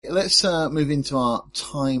Let's move into our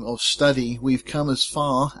time of study. We've come as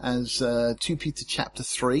far as 2 Peter chapter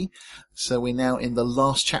 3, so we're now in the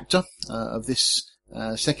last chapter of this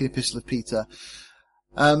second epistle of Peter.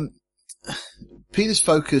 Peter's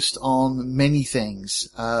focused on many things,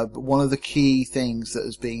 but one of the key things that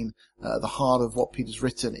has been at the heart of what Peter's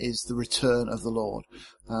written is the return of the Lord,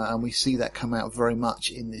 and we see that come out very much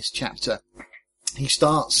in this chapter. He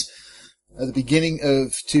starts at the beginning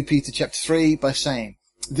of 2 Peter chapter 3 by saying,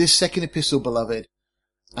 "This second epistle, beloved,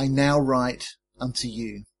 I now write unto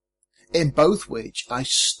you, in both which I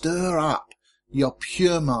stir up your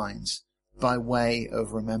pure minds by way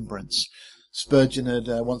of remembrance." Spurgeon had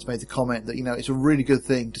once made the comment that, it's a really good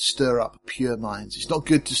thing to stir up pure minds. It's not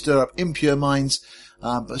good to stir up impure minds,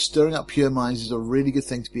 but stirring up pure minds is a really good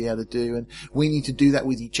thing to be able to do, and we need to do that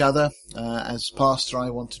with each other. As pastor,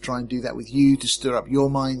 I want to try and do that with you, to stir up your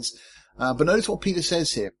minds. But notice what Peter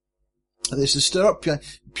says here. This is stir up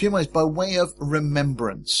pure minds by way of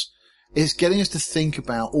remembrance. It's getting us to think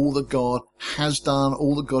about all that God has done,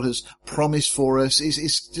 all that God has promised for us.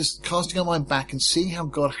 It's just casting our mind back and seeing how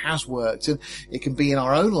God has worked. And it can be in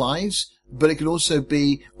our own lives, but it can also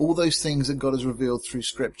be all those things that God has revealed through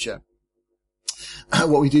Scripture.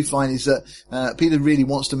 What we do find is that Peter really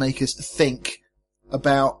wants to make us think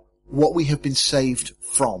about what we have been saved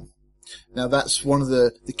from. Now, that's one of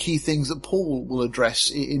the key things that Paul will address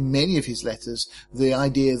in many of his letters, the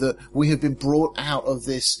idea that we have been brought out of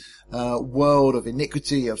this world of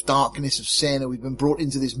iniquity, of darkness, of sin, and we've been brought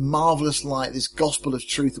into this marvelous light, this gospel of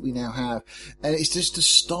truth that we now have. And it's just to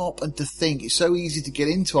stop and to think. It's so easy to get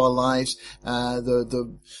into our lives,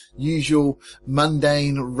 the usual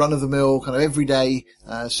mundane, run-of-the-mill, kind of everyday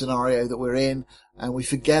scenario that we're in, and we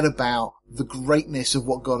forget about the greatness of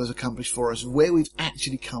what God has accomplished for us and where we've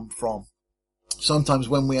actually come from. Sometimes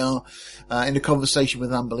when we are in a conversation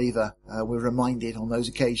with an unbeliever, we're reminded on those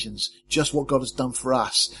occasions just what God has done for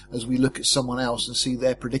us as we look at someone else and see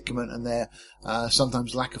their predicament and their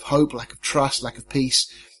sometimes lack of hope, lack of trust, lack of peace.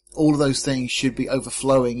 All of those things should be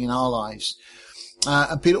overflowing in our lives.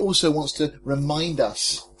 And Peter also wants to remind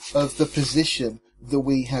us of the position that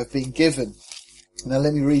we have been given. Now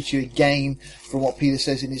let me read you again from what Peter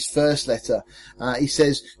says in his first letter. He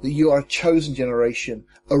says that you are a chosen generation,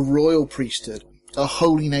 a royal priesthood, a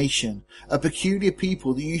holy nation, a peculiar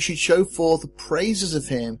people, that you should show forth the praises of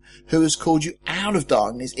him who has called you out of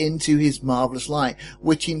darkness into his marvelous light,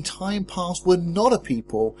 which in time past were not a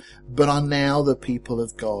people, but are now the people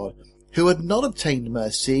of God, who had not obtained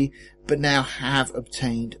mercy, but now have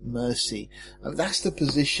obtained mercy. That's the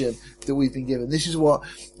position that we've been given. This is what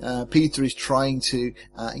Peter is trying to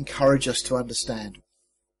encourage us to understand.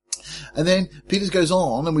 And then Peter goes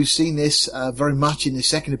on, and we've seen this very much in the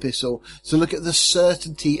second epistle, to look at the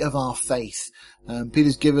certainty of our faith.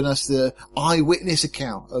 Peter's given us the eyewitness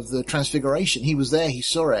account of the transfiguration. He was there, he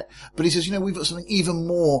saw it. But he says, we've got something even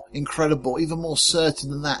more incredible, even more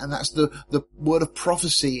certain than that, and that's the word of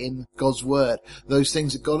prophecy in God's word. Those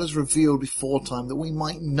things that God has revealed before time, that we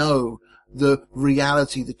might know the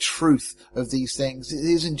reality, the truth of these things. It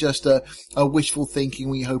isn't just a wishful thinking,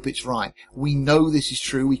 we hope it's right. We know this is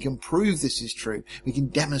true, we can prove this is true, we can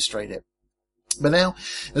demonstrate it. But now,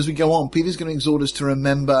 as we go on, Peter's going to exhort us to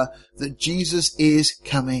remember that Jesus is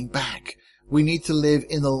coming back. We need to live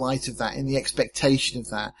in the light of that, in the expectation of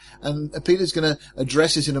that. And Peter's going to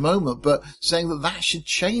address this in a moment, but saying that should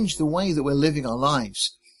change the way that we're living our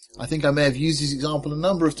lives. I think I may have used this example a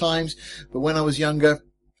number of times, but when I was younger,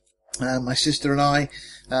 my sister and I,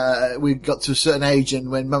 we got to a certain age, and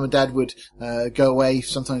when mum and dad would go away,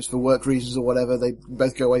 sometimes for work reasons or whatever, they'd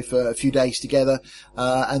both go away for a few days together,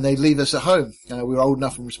 and they'd leave us at home. We were old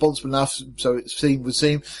enough and responsible enough, so it would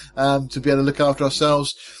seem, to be able to look after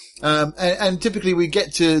ourselves. And typically we'd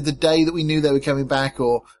get to the day that we knew they were coming back,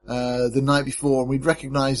 or the night before, and we'd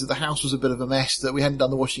recognise that the house was a bit of a mess, that we hadn't done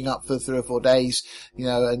the washing up for 3 or 4 days,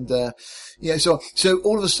 so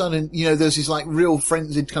all of a sudden, there's this like real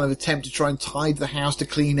frenzied kind of attempt to try and tidy the house, to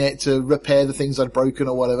clean it, to repair the things I'd broken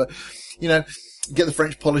or whatever, get the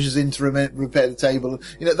French polishers in to repair the table,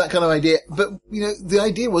 that kind of idea. But, the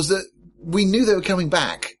idea was that we knew they were coming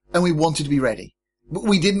back and we wanted to be ready. But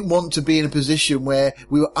we didn't want to be in a position where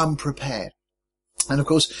we were unprepared. And of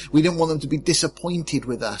course, we didn't want them to be disappointed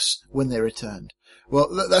with us when they returned. Well,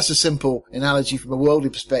 that's a simple analogy from a worldly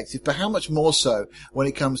perspective, but how much more so when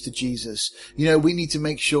it comes to Jesus? We need to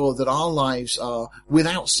make sure that our lives are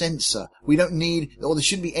without censor. We don't need, or there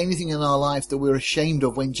shouldn't be anything in our life that we're ashamed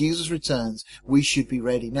of. When Jesus returns, we should be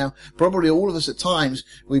ready. Now, probably all of us at times,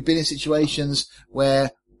 we've been in situations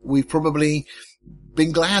where we've probably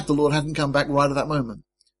been glad the Lord hadn't come back right at that moment.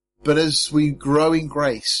 But as we grow in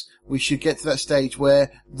grace, we should get to that stage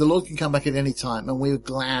where the Lord can come back at any time, and we're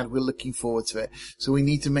glad, we're looking forward to it. So we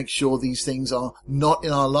need to make sure these things are not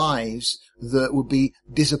in our lives that would be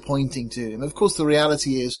disappointing to him. Of course, the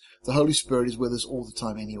reality is the Holy Spirit is with us all the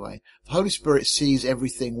time anyway. The Holy Spirit sees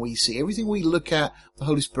everything we see. Everything we look at, the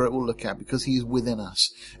Holy Spirit will look at, because he is within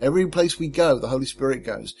us. Every place we go, the Holy Spirit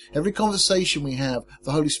goes. Every conversation we have,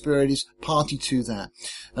 the Holy Spirit is party to that.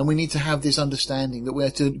 And we need to have this understanding that we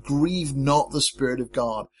are to grieve not the Spirit of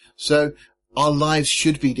God. So our lives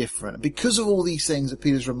should be different because of all these things that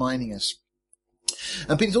Peter's reminding us.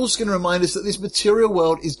 And Peter's also going to remind us that this material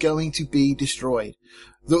world is going to be destroyed.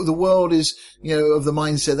 The world is, of the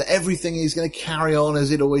mindset that everything is going to carry on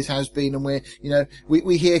as it always has been. And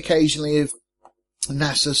we hear occasionally of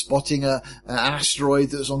NASA spotting an asteroid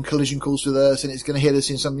that's on collision course with Earth, and it's going to hit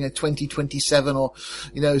us in something 2027 or,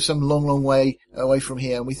 some long, long way away from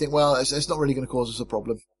here. And we think, well, it's not really going to cause us a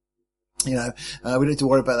problem. We don't need to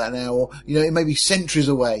worry about that now, or, it may be centuries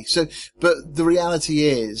away. But the reality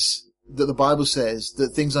is that the Bible says that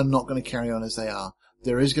things are not going to carry on as they are.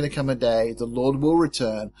 There is going to come a day, the Lord will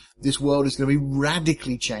return, this world is going to be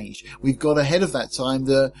radically changed. We've got ahead of that time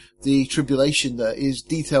the tribulation that is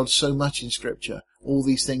detailed so much in Scripture, all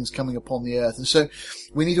these things coming upon the earth. And so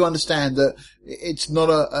we need to understand that it's not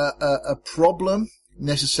a problem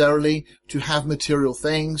necessarily to have material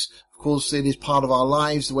things. Of course, it is part of our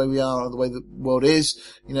lives, the way we are, the way the world is.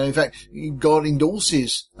 In fact, God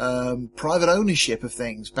endorses private ownership of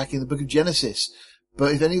things back in the book of Genesis.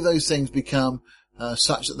 But if any of those things become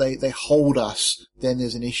such that they hold us, then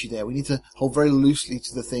there's an issue there. We need to hold very loosely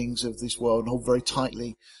to the things of this world and hold very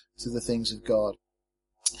tightly to the things of God.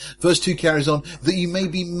 Verse 2 carries on, that you may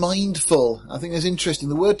be mindful. I think that's interesting.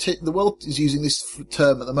 The world is using this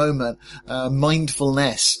term at the moment,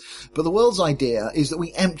 mindfulness. But the world's idea is that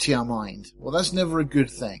we empty our mind. Well, that's never a good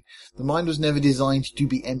thing. The mind was never designed to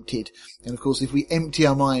be emptied. And of course, if we empty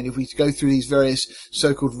our mind, if we go through these various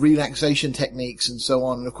so-called relaxation techniques and so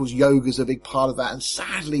on, and of course yoga's a big part of that, and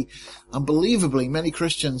sadly, unbelievably, many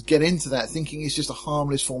Christians get into that thinking it's just a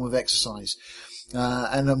harmless form of exercise.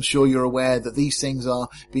 And I'm sure you're aware that these things are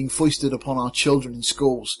being foisted upon our children in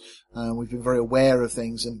schools. We've been very aware of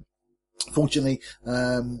things, and fortunately,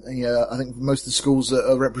 I think most of the schools that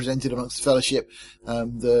are represented amongst the fellowship,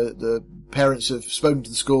 the parents have spoken to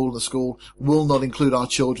the school will not include our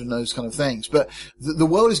children, those kind of things. But the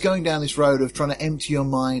world is going down this road of trying to empty your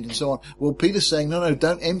mind and so on. Well, Peter's saying, no,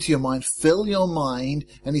 don't empty your mind, fill your mind.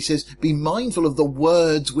 And he says, be mindful of the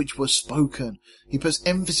words which were spoken. He puts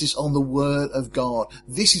emphasis on the word of God.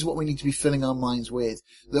 This is what we need to be filling our minds with,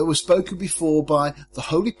 that was spoken before by the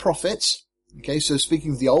holy prophets. Okay, so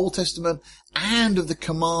speaking of the Old Testament and of the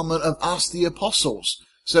commandment of us, the apostles.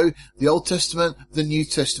 So the Old Testament, the New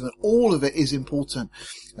Testament, all of it is important.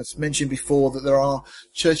 I've mentioned before that there are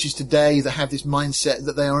churches today that have this mindset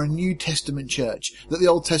that they are a New Testament church, that the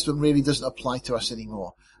Old Testament really doesn't apply to us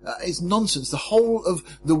anymore. It's nonsense. The whole of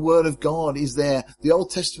the Word of God is there. The Old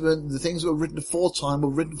Testament, the things that were written aforetime were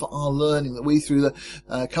written for our learning, that we through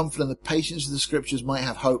the comfort and the patience of the Scriptures might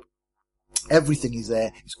have hope. Everything is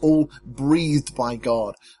there. It's all breathed by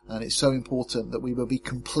God. And it's so important that we will be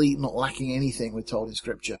complete, not lacking anything, we're told in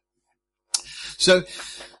Scripture. So,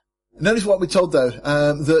 notice what we're told though.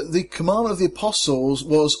 The commandment of the apostles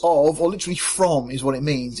was of, or literally from, is what it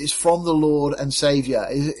means. It's from the Lord and Saviour.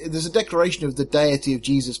 There's a declaration of the deity of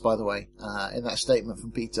Jesus, by the way, in that statement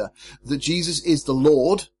from Peter. That Jesus is the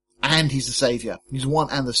Lord and He's the Saviour. He's one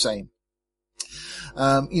and the same.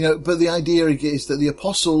 But the idea is that the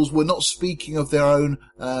apostles were not speaking of their own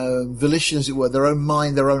volition, as it were, their own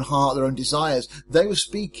mind, their own heart, their own desires. They were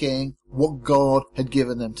speaking what God had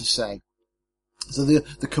given them to say. So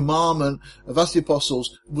the commandment of us, the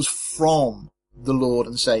apostles, was from the Lord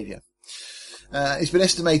and Saviour. It's been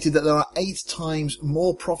estimated that there are 8 times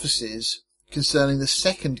more prophecies concerning the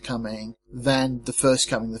second coming than the first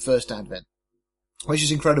coming, the first advent. Which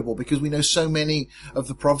is incredible, because we know so many of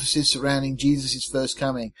the prophecies surrounding Jesus' first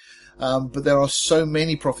coming. But there are so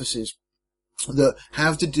many prophecies that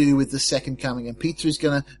have to do with the second coming. And Peter is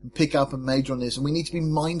going to pick up and major on this. And we need to be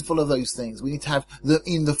mindful of those things. We need to have them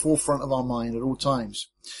in the forefront of our mind at all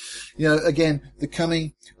times. Again, the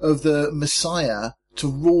coming of the Messiah to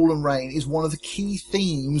rule and reign is one of the key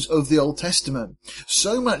themes of the Old Testament.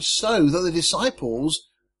 So much so that the disciples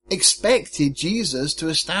expected Jesus to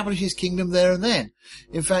establish his kingdom there and then.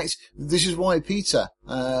 In fact, this is why Peter,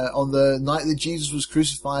 on the night that Jesus was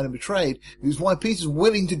crucified and betrayed, it was why Peter's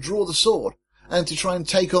willing to draw the sword and to try and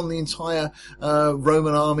take on the entire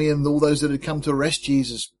Roman army and all those that had come to arrest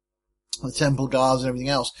Jesus. the temple guards and everything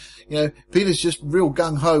else. Peter's just real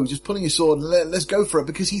gung-ho, just pulling his sword and let's go for it,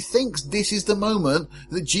 because he thinks this is the moment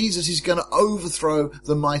that Jesus is going to overthrow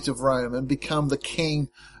the might of Rome and become the king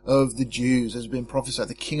of the Jews, as has been prophesied,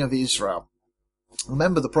 the king of Israel.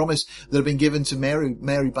 Remember the promise that had been given to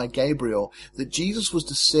Mary by Gabriel, that Jesus was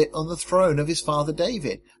to sit on the throne of his father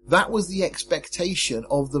David. That was the expectation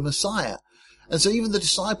of the Messiah. And so even the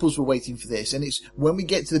disciples were waiting for this. And it's when we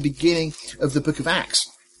get to the beginning of the book of Acts,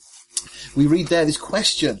 we read there this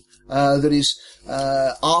question that is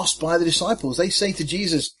asked by the disciples. They say to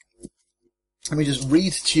Jesus, let me just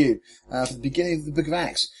read to you from the beginning of the book of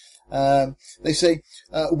Acts. They say,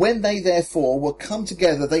 when they therefore were come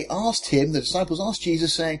together, they asked him, the disciples asked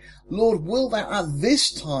Jesus, saying, Lord, will thou at this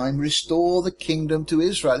time restore the kingdom to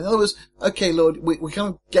Israel? In other words, okay, Lord, we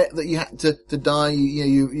kind of get that you had to die,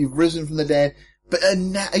 you've risen from the dead, but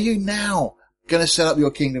are you now going to set up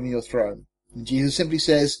your kingdom and your throne? And Jesus simply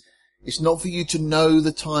says, it's not for you to know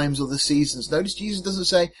the times or the seasons. Notice Jesus doesn't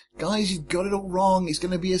say, guys, you've got it all wrong. It's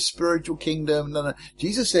going to be a spiritual kingdom. No.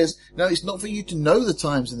 Jesus says, no, it's not for you to know the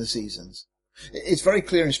times and the seasons. It's very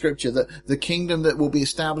clear in Scripture that the kingdom that will be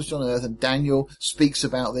established on earth, and Daniel speaks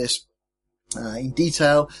about this in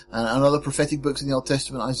detail, and other prophetic books in the Old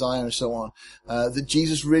Testament, Isaiah and so on, that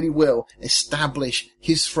Jesus really will establish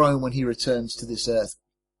his throne when he returns to this earth.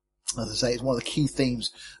 As I say, it's one of the key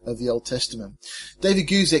themes of the Old Testament. David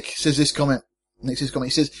Guzik says this comment. He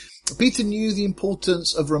says, Peter knew the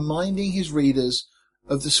importance of reminding his readers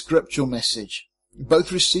of the scriptural message,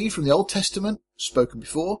 both received from the Old Testament, spoken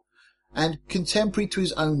before, and contemporary to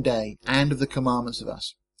his own day, and of the commandments of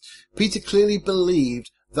us. Peter clearly believed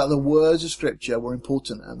that the words of Scripture were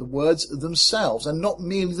important, and the words themselves, and not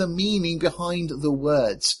merely the meaning behind the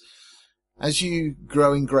words. As you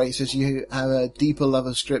grow in grace, as you have a deeper love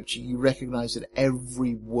of Scripture, you recognize that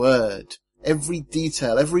every word, every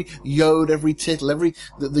detail, every yod, every tittle,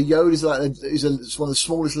 the yod is it's one of the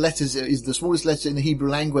smallest letters, is the smallest letter in the Hebrew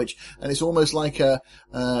language, and it's almost like an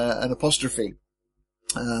apostrophe.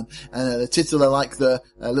 And the tittle are like the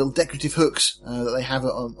little decorative hooks that they have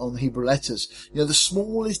on the Hebrew letters. The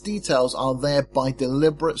smallest details are there by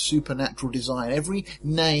deliberate supernatural design. Every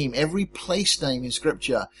name, every place name in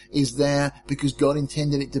Scripture is there because God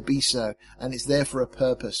intended it to be so, and it's there for a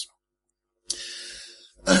purpose.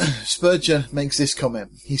 Spurgeon makes this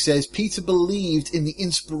comment. He says, Peter believed in the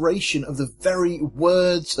inspiration of the very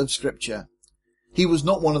words of Scripture. He was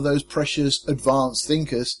not one of those precious advanced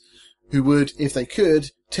thinkers who would, if they could,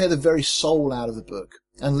 tear the very soul out of the book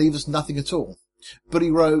and leave us nothing at all. But he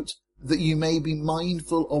wrote that you may be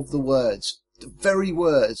mindful of the words, the very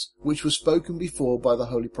words which were spoken before by the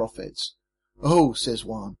holy prophets. Oh, says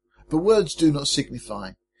one, but words do not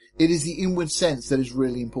signify. It is the inward sense that is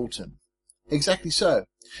really important. Exactly so.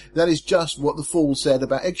 That is just what the fool said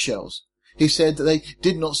about eggshells. He said that they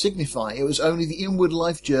did not signify. It was only the inward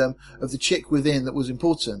life germ of the chick within that was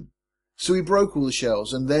important. So he broke all the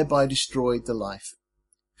shells and thereby destroyed the life.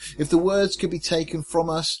 If the words could be taken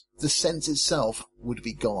from us, the sense itself would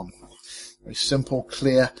be gone. Very simple,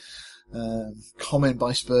 clear comment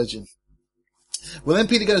by Spurgeon. Well, then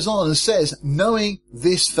Peter goes on and says, knowing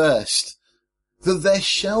this first, that there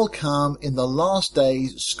shall come in the last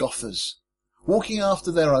days scoffers, walking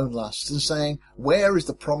after their own lusts, and saying, where is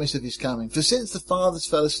the promise of his coming? For since the fathers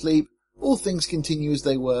fell asleep, all things continue as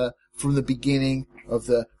they were from the beginning of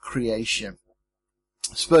the creation.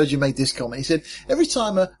 Spurgeon made this comment. He said, every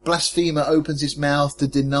time a blasphemer opens his mouth to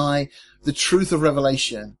deny the truth of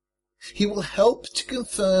revelation, he will help to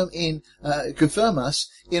confirm us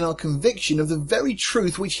in our conviction of the very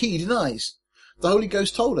truth which he denies. The Holy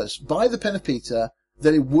Ghost told us by the pen of Peter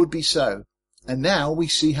that it would be so, and now we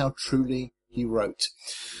see how truly he wrote.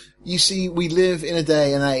 You see, we live in a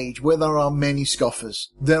day and age where there are many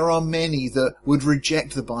scoffers. There are many that would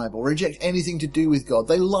reject the Bible, reject anything to do with God.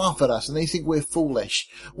 They laugh at us and they think we're foolish.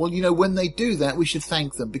 Well, when they do that, we should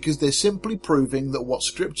thank them, because they're simply proving that what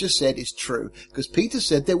Scripture said is true. Because Peter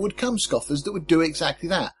said there would come scoffers that would do exactly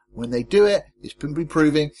that. When they do it, it's simply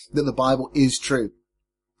proving that the Bible is true.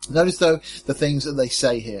 Notice, though, the things that they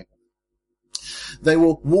say here. They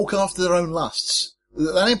will walk after their own lusts.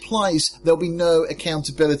 That implies there'll be no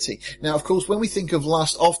accountability. Now, of course, when we think of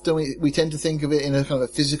lust, often we tend to think of it in a kind of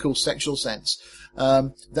a physical, sexual sense.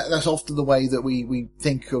 That's often the way that we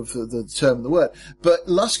think of the term and the word. But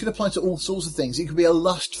lust can apply to all sorts of things. It could be a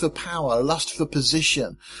lust for power, a lust for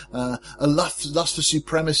position, a lust for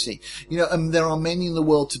supremacy. And there are many in the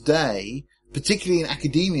world today, particularly in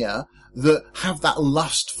academia, that have that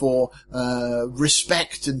lust for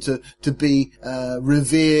respect and to be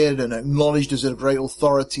revered and acknowledged as a great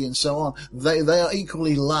authority and so on. They are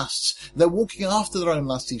equally lusts. They're walking after their own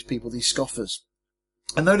lusts, these people, these scoffers.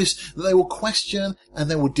 And notice that they will question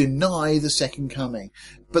and they will deny the second coming.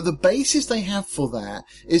 But the basis they have for that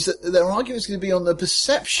is that their argument is going to be on their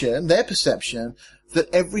perception that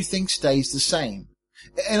everything stays the same.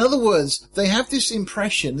 In other words, they have this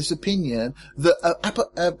impression, this opinion, that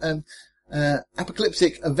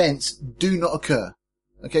apocalyptic events do not occur.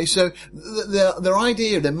 Okay, so their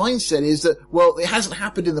idea, their mindset is that, well, it hasn't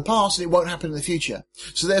happened in the past and it won't happen in the future.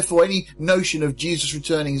 So therefore any notion of Jesus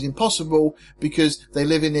returning is impossible because they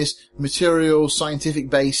live in this material,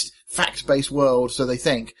 scientific-based, facts-based world, so they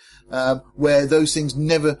think, where those things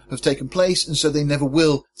never have taken place and so they never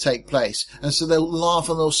will take place. And so they'll laugh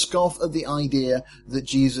and they'll scoff at the idea that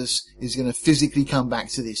Jesus is going to physically come back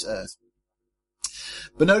to this earth.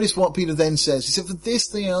 But notice what Peter then says. He said, for this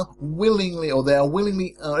they are willingly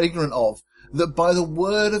ignorant of, that by the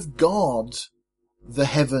word of God the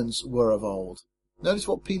heavens were of old. Notice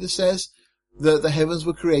what Peter says, that the heavens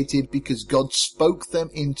were created because God spoke them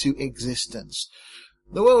into existence.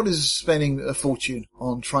 The world is spending a fortune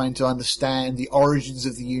on trying to understand the origins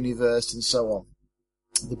of the universe and so on.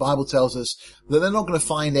 The Bible tells us that they're not going to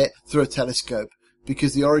find it through a telescope,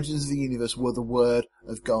 because the origins of the universe were the word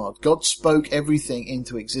of God. God spoke everything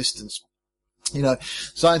into existence. You know,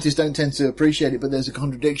 scientists don't tend to appreciate it, but there's a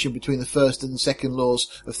contradiction between the first and the second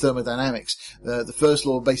laws of thermodynamics. The first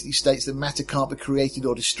law basically states that matter can't be created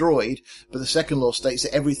or destroyed, but the second law states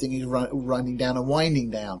that everything is running down and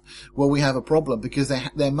winding down. Well, we have a problem, because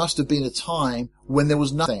there must have been a time when there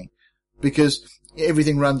was nothing, because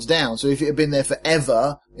everything runs down. So if it had been there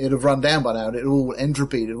forever, it would have run down by now, and it all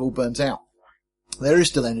entropied, it all burnt out. There is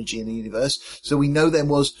still energy in the universe, so we know there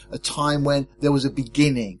was a time when there was a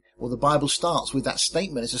beginning. Well, the Bible starts with that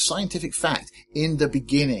statement. It's a scientific fact, in the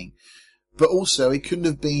beginning. But also, it couldn't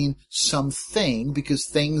have been something, because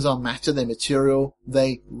things are matter, they're material,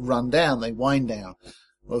 they run down, they wind down.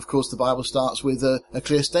 Well, of course, the Bible starts with a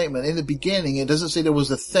clear statement. In the beginning, it doesn't say there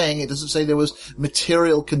was a thing, it doesn't say there was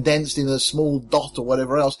material condensed in a small dot or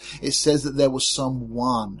whatever else. It says that there was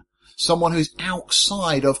someone who's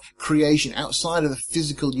outside of creation, outside of the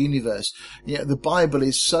physical universe. Yeah, the Bible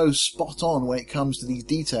is so spot on when it comes to these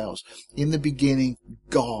details. In the beginning,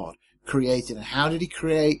 God created. And how did he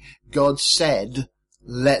create? God said,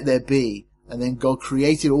 let there be. And then God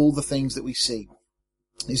created all the things that we see.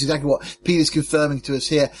 It's exactly what Peter's confirming to us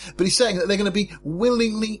here. But he's saying that they're going to be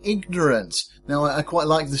willingly ignorant. Now, I quite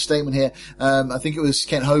like the statement here. I think it was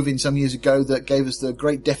Kent Hoving some years ago that gave us the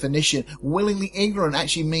great definition. Willingly ignorant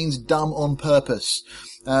actually means dumb on purpose.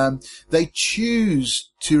 They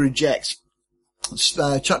choose to reject.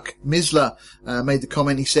 Chuck Misler made the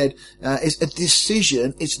comment. He said, it's a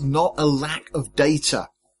decision. It's not a lack of data.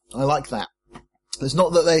 I like that. It's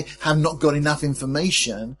not that they have not got enough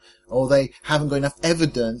information or they haven't got enough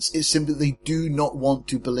evidence. It's simply they do not want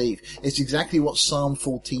to believe. It's exactly what Psalm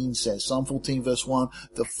 14 says. Psalm 14 verse 1,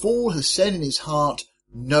 the fool has said in his heart,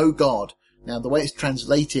 no God. Now, the way it's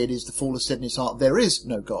translated is the fool has said in his heart, there is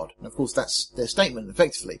no God. And of course, that's their statement,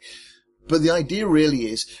 effectively. But the idea really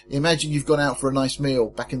is, imagine you've gone out for a nice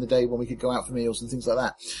meal back in the day when we could go out for meals and things like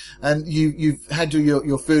that. And you've had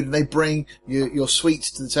your food and they bring your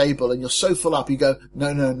sweets to the table and you're so full up, you go,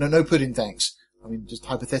 no pudding, thanks. I mean, just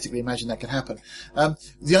hypothetically imagine that could happen.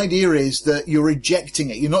 The idea is that you're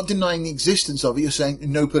rejecting it. You're not denying the existence of it. You're saying,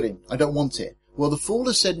 no pudding. I don't want it. Well, the fool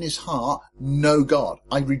has said in his heart, no God.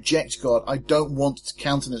 I reject God. I don't want to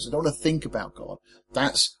countenance. I don't want to think about God.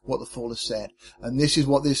 That's what the fool has said. And this is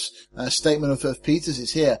what this statement of Peter's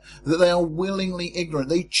is here, that they are willingly ignorant.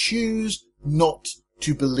 They choose not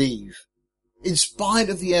to believe. In spite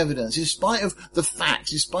of the evidence, in spite of the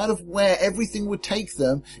facts, in spite of where everything would take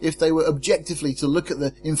them if they were objectively to look at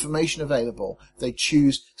the information available, they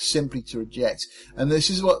choose simply to reject. And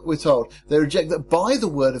this is what we're told. They reject that by the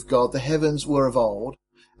word of God the heavens were of old,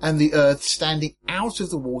 and the earth standing out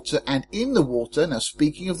of the water and in the water, now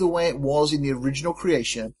speaking of the way it was in the original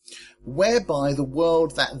creation, whereby the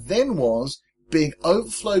world that then was, being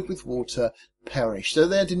overflowed with water, perished. So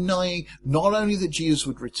they're denying not only that Jesus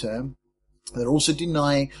would return, they're also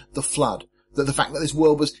denying the flood, that the fact that this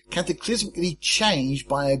world was cataclysmically changed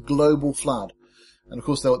by a global flood. And of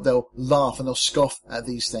course they'll laugh and they'll scoff at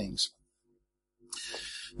these things.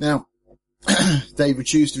 Now, they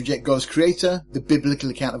choose to reject God's creator, the biblical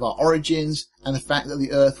account of our origins, and the fact that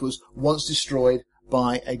the earth was once destroyed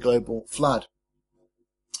by a global flood.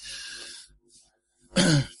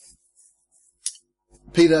 David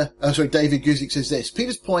Guzik says this.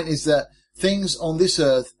 Peter's point is that Things on this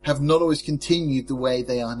earth have not always continued the way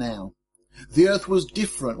they are now. The earth was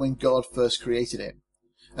different when God first created it,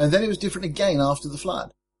 and then it was different again after the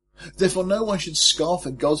flood. Therefore, no one should scoff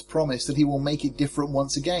at God's promise that he will make it different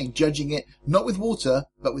once again, judging it not with water,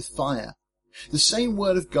 but with fire. The same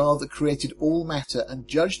word of God that created all matter and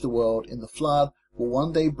judged the world in the flood will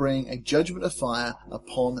one day bring a judgment of fire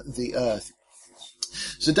upon the earth.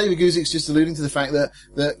 So David Guzik's just alluding to the fact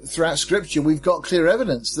that throughout Scripture we've got clear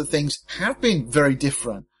evidence that things have been very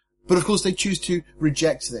different. But of course they choose to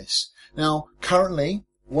reject this. Now, currently,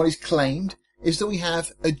 what is claimed is that we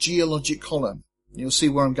have a geologic column. You'll see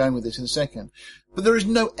where I'm going with this in a second. But there is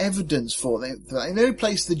no evidence for that. The only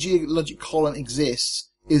place the geologic column exists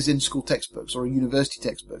is in school textbooks or university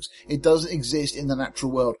textbooks. It doesn't exist in the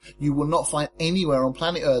natural world. You will not find anywhere on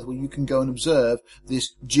planet Earth where you can go and observe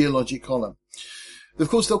this geologic column. Of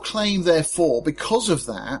course, they'll claim, therefore, because of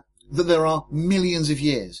that there are millions of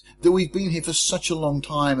years, that we've been here for such a long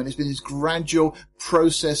time, and it's been this gradual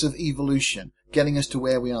process of evolution getting us to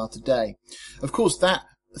where we are today. Of course, that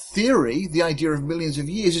theory, the idea of millions of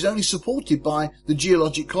years, is only supported by the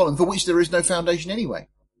geologic column, for which there is no foundation anyway.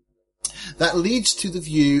 That leads to the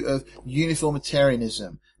view of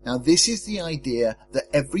uniformitarianism. Now, this is the idea that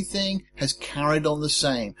everything has carried on the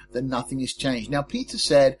same, that nothing has changed. Now, Peter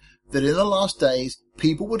said that in the last days,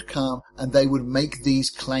 people would come and they would make these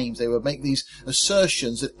claims. They would make these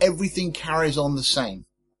assertions that everything carries on the same.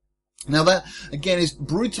 Now, that, again, is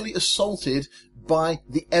brutally assaulted by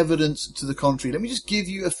the evidence to the contrary. Let me just give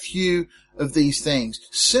you a few of these things.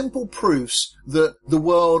 Simple proofs that the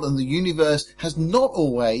world and the universe has not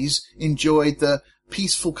always enjoyed the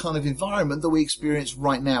peaceful kind of environment that we experience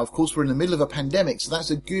right now. Of course, we're in the middle of a pandemic, so that's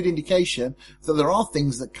a good indication that there are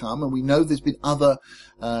things that come, and we know there's been other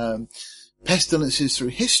pestilences through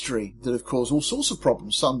history that have caused all sorts of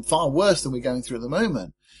problems, some far worse than we're going through at the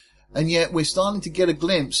moment. And yet we're starting to get a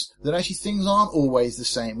glimpse that actually things aren't always the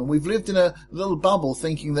same. And we've lived in a little bubble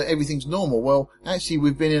thinking that everything's normal. Well, actually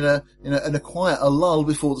we've been in a quiet, a lull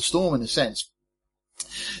before the storm in a sense.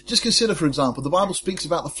 Just consider, for example, the Bible speaks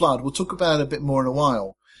about the flood. We'll talk about it a bit more in a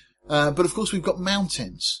while. But of course we've got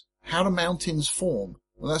mountains. How do mountains form?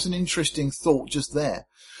 Well, that's an interesting thought just there.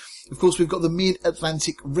 Of course we've got the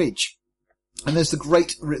Mid-Atlantic Ridge. And there's the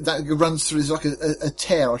great, that runs through, it's like a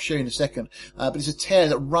tear, I'll show you in a second, but it's a tear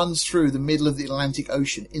that runs through the middle of the Atlantic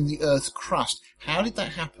Ocean in the Earth's crust. How did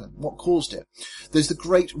that happen? What caused it? There's the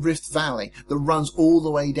Great Rift Valley that runs all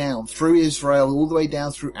the way down through Israel, all the way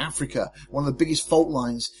down through Africa, one of the biggest fault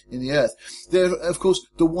lines in the Earth. There are, of course,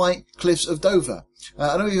 the White Cliffs of Dover. I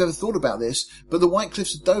don't know if you've ever thought about this, but the White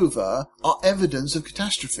Cliffs of Dover are evidence of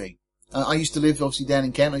catastrophe. I used to live, obviously, down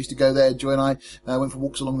in Kent. I used to go there. Joy and I went for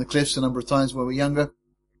walks along the cliffs a number of times when we were younger.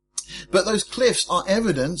 But those cliffs are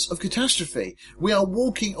evidence of catastrophe. We are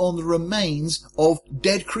walking on the remains of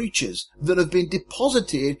dead creatures that have been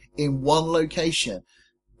deposited in one location.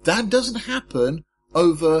 That doesn't happen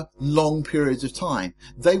over long periods of time.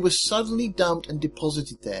 They were suddenly dumped and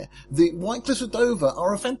deposited there. The White Cliffs of Dover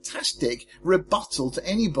are a fantastic rebuttal to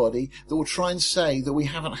anybody that will try and say that we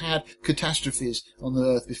haven't had catastrophes on the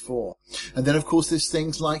Earth before. And then, of course, there's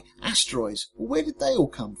things like asteroids. Well, where did they all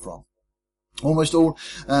come from? Almost all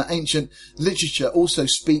ancient literature also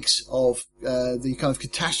speaks of the kind of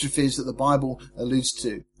catastrophes that the Bible alludes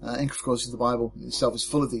to. And of course, the Bible itself is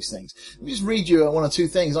full of these things. Let me just read you one or two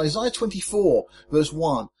things. Isaiah 24, verse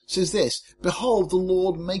 1 says this: Behold, the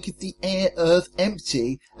Lord maketh the earth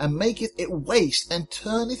empty, and maketh it waste, and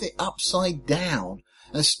turneth it upside down,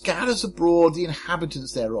 and scatters abroad the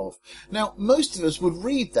inhabitants thereof. Now, most of us would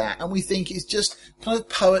read that, and we think it's just kind of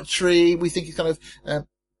poetry. We think it's kind of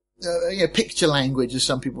picture language, as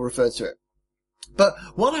some people refer to it. But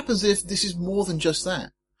what happens if this is more than just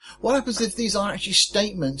that? What happens if these are actually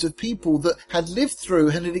statements of people that had lived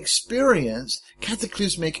through and had experienced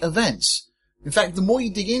cataclysmic events? In fact, the more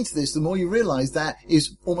you dig into this, the more you realize that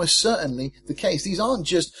is almost certainly the case. These aren't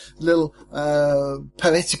just little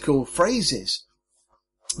poetical phrases.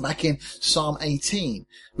 Back in Psalm 18,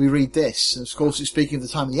 we read this. Of course, it's speaking of the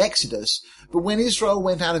time of the Exodus. But when Israel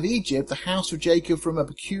went out of Egypt, the house of Jacob from a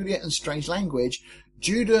peculiar and strange language,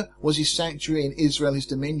 Judah was his sanctuary and Israel his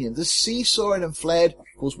dominion. The sea saw it and fled.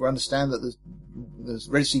 Of course, we understand that the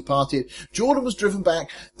Red Sea parted. Jordan was driven back.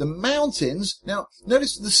 The mountains, now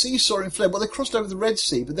notice the sea saw it and fled. Well, they crossed over the Red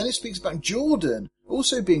Sea, but then it speaks about Jordan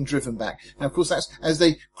also being driven back. Now, of course, that's as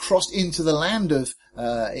they crossed into the land of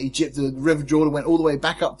Egypt. The river Jordan went all the way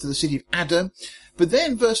back up to the city of Adam. But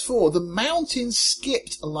then, verse 4, the mountains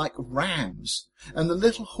skipped like rams, and the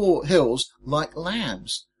little hills like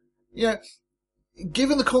lambs. You know,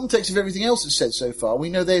 given the context of everything else that's said so far, we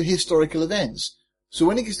know they're historical events. So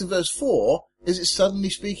when it gets to verse 4, is it suddenly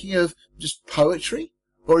speaking of just poetry?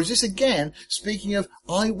 Or is this again speaking of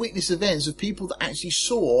eyewitness events of people that actually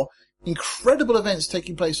saw incredible events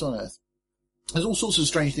taking place on earth? There's all sorts of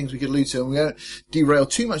strange things we could allude to, and we won't derail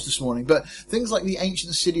too much this morning, but things like the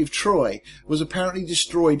ancient city of Troy was apparently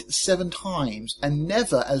destroyed 7 times, and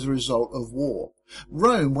never as a result of war.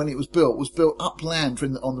 Rome, when it was built upland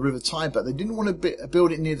on the river Tiber. They didn't want to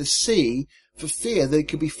build it near the sea for fear that it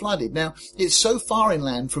could be flooded. Now, it's so far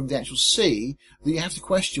inland from the actual sea that you have to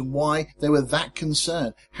question why they were that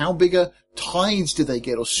concerned. How bigger tides did they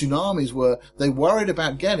get, or tsunamis were they worried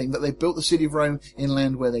about getting, that they built the city of Rome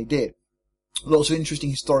inland where they did? Lots of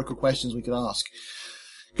interesting historical questions we could ask.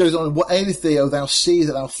 Goes on, what aileth thee, O thou sea,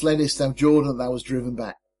 that thou fleddest, thou Jordan, that thou was driven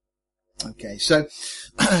back? Okay, so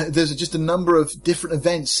there's just a number of different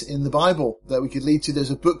events in the Bible that we could lead to.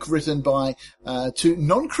 There's a book written by 2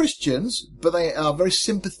 non-Christians, but they are very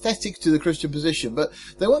sympathetic to the Christian position. But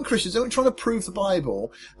they weren't Christians. They weren't trying to prove the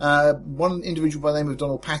Bible. One individual by the name of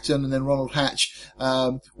Donald Patton and then Ronald Hatch.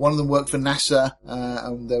 One of them worked for NASA,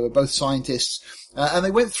 and they were both scientists. And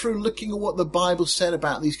they went through looking at what the Bible said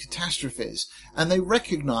about these catastrophes, and they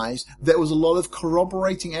recognized there was a lot of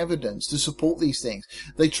corroborating evidence to support these things.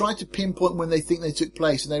 They tried to pinpoint when they think they took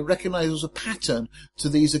place, and they recognized there was a pattern to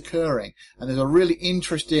these occurring. And there's a really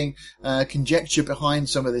interesting conjecture behind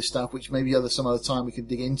some of this stuff, which maybe some other time we could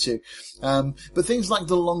dig into. But things like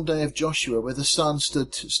the long day of Joshua, where the sun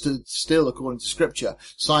stood still according to Scripture,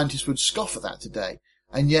 scientists would scoff at that today.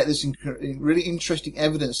 And yet there's really interesting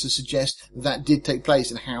evidence to suggest that did take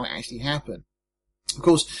place and how it actually happened. Of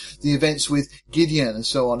course, the events with Gideon and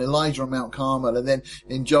so on, Elijah on Mount Carmel, and then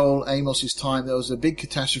in Joel Amos's time there was a big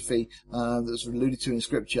catastrophe that was alluded to in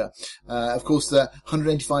Scripture. Of course, the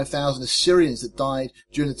 185,000 Assyrians that died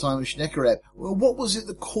during the time of Sennacherib. Well, what was it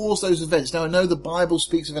that caused those events? Now, I know the Bible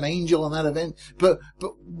speaks of an angel on that event, but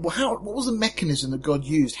what was the mechanism that God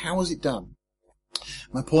used? How was it done?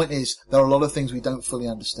 My point is, there are a lot of things we don't fully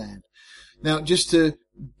understand. Now, just to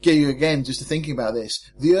get you again, just to thinking about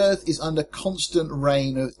this, the Earth is under constant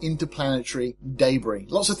rain of interplanetary debris.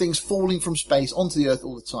 Lots of things falling from space onto the Earth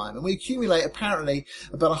all the time. And we accumulate, apparently,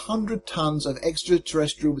 about 100 tons of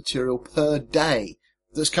extraterrestrial material per day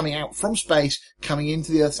that's coming out from space, coming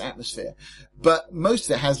into the Earth's atmosphere. But most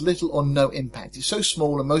of it has little or no impact. It's so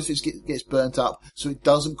small and most of it gets burnt up, so it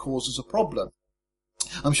doesn't cause us a problem.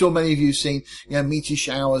 I'm sure many of you have seen, meteor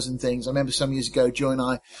showers and things. I remember some years ago, Joe and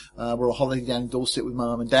I were on holiday down in Dorset with my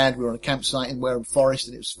mum and dad. We were on a campsite in Wareham Forest,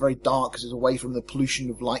 and it was very dark because it was away from the pollution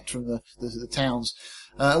of light from the towns.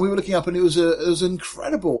 And we were looking up, and it was an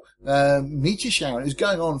incredible meteor shower. It was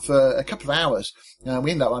going on for a couple of hours.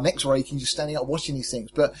 We ended up our necks were aching just standing up watching these things.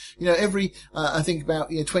 But every I think about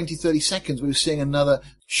 20, 30 seconds, we were seeing another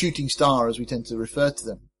shooting star, as we tend to refer to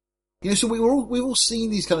them. So we've all seen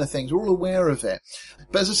these kind of things. We're all aware of it.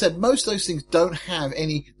 But as I said, most of those things don't have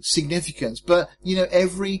any significance. But,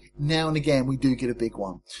 every now and again we do get a big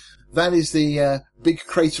one. That is the big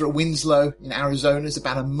crater at Winslow in Arizona. It's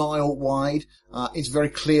about a mile wide. It's very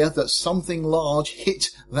clear that something large hit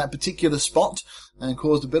that particular spot and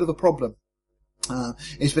caused a bit of a problem.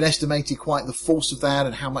 It's been estimated quite the force of that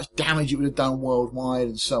and how much damage it would have done worldwide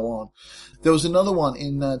and so on. There was another one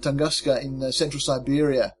in Tunguska in central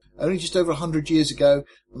Siberia. Only just over 100 years ago,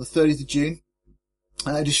 on the 30th of June,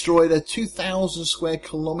 destroyed a 2,000 square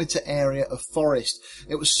kilometre area of forest.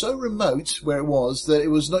 It was so remote where it was that it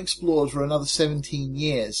was not explored for another 17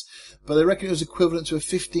 years. But they reckon it was equivalent to a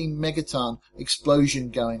 15 megaton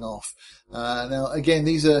explosion going off. Now, again,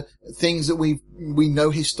 these are things that we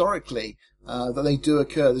know historically that they do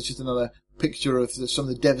occur. There's just another picture of some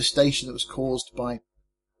of the devastation that was caused by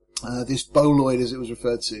this boloid, as it was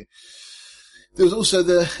referred to. There was also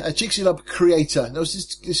the Chicxulub crater. That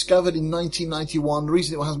was discovered in 1991. The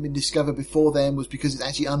reason it hasn't been discovered before then was because it's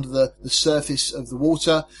actually under the surface of the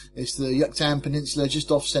water. It's the Yucatan Peninsula just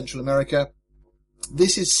off Central America.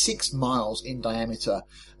 This is 6 miles in diameter,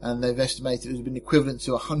 and they've estimated it has been equivalent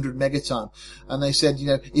to 100 megaton. And they said,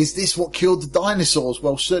 is this what killed the dinosaurs?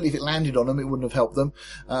 Well, certainly if it landed on them, it wouldn't have helped them.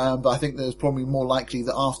 But I think there's probably more likely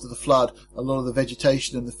that after the flood, a lot of the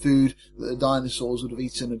vegetation and the food that the dinosaurs would have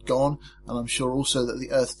eaten had gone. And I'm sure also that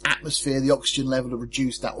the Earth's atmosphere, the oxygen level had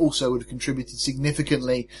reduced. That also would have contributed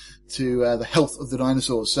significantly to the health of the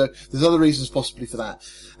dinosaurs. So there's other reasons possibly for that.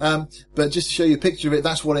 But just to show you a picture of it,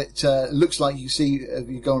 that's what it looks like. You see, if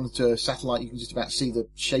you go onto a satellite, you can just about see the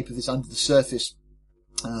shape of this under the surface.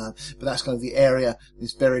 But that's kind of the area,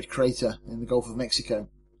 this buried crater in the Gulf of Mexico.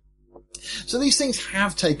 So these things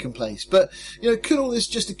have taken place. But, could all this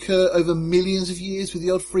just occur over millions of years with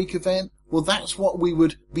the odd freak event? Well, that's what we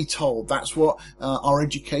would be told. That's what our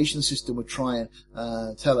education system would try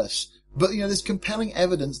and tell us. But, there's compelling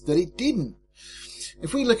evidence that it didn't.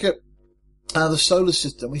 If we look at the solar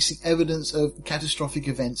system, we see evidence of catastrophic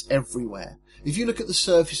events everywhere. If you look at the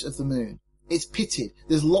surface of the moon, it's pitted.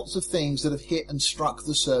 There's lots of things that have hit and struck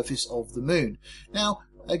the surface of the moon. Now,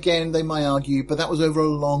 again, they may argue, but that was over a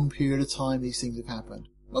long period of time these things have happened.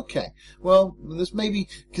 Okay, well, let's maybe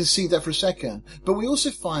concede that for a second. But we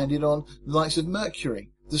also find it on the likes of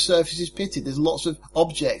Mercury. The surface is pitted. There's lots of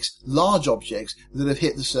objects, large objects, that have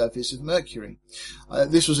hit the surface of Mercury.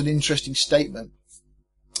 This was an interesting statement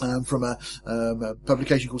from a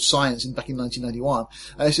publication called Science back in 1991.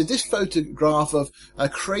 It said this photograph of a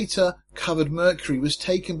crater-covered Mercury was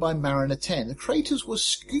taken by Mariner 10. The craters were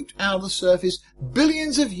scooped out of the surface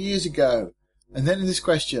billions of years ago. And then in this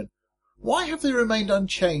question, why have they remained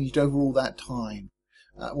unchanged over all that time?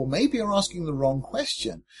 Well, maybe you're asking the wrong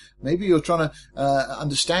question. Maybe you're trying to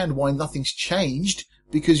understand why nothing's changed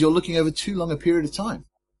because you're looking over too long a period of time.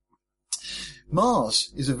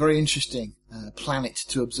 Mars is a very interesting planet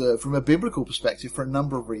to observe from a biblical perspective for a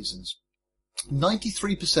number of reasons.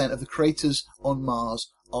 93% of the craters on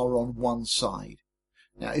Mars are on one side.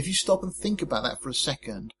 Now, if you stop and think about that for a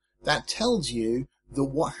second, that tells you that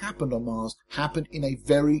what happened on Mars happened in a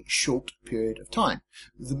very short period of time.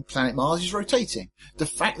 The planet Mars is rotating. The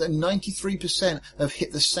fact that 93% have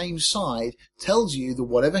hit the same side tells you that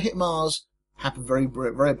whatever hit Mars happened very,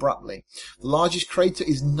 very abruptly. The largest crater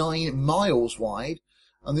is 9 miles wide.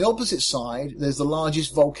 On the opposite side, there's the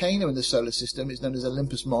largest volcano in the solar system. It's known as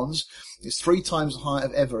Olympus Mons. It's 3 times the height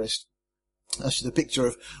of Everest. That's just a picture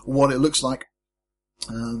of what it looks like.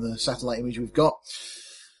 The satellite image we've got.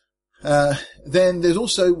 Then there's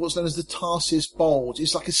also what's known as the Tarsis Bulge.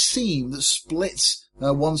 It's like a seam that splits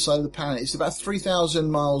one side of the planet. It's about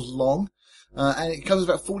 3,000 miles long, and it covers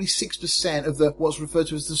about 46% of what's referred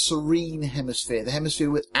to as the serene hemisphere, the hemisphere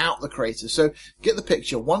without the craters. So get the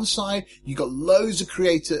picture. One side, you've got loads of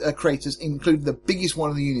craters, including the biggest one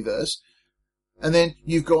in the universe. And then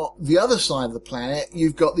you've got the other side of the planet,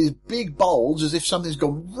 you've got these big bulges as if something's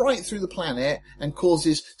gone right through the planet and caused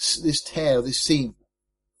this tear, this seam.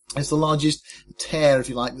 It's the largest tear, if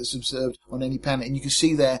you like, that's observed on any planet. And you can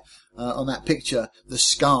see there on that picture the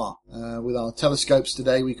scar. With our telescopes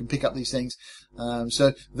today, we can pick up these things.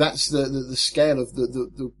 So that's the scale of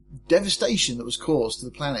the devastation that was caused to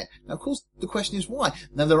the planet. Now, of course, the question is why.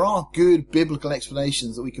 Now, there are good biblical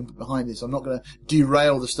explanations that we can put behind this. I'm not going to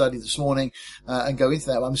derail the study this morning and go into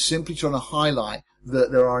that. But I'm simply trying to highlight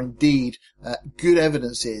that there are indeed good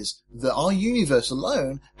evidences that our universe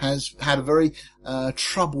alone has had a very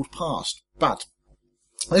troubled past. But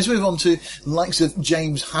let's move on to the likes of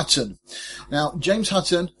James Hutton. Now, James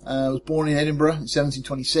Hutton was born in Edinburgh in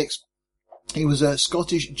 1726. He was a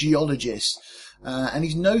Scottish geologist, and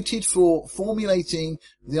he's noted for formulating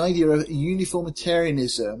the idea of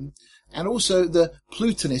uniformitarianism and also the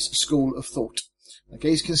Plutonist school of thought. Okay,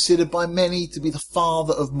 he's considered by many to be the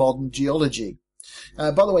father of modern geology.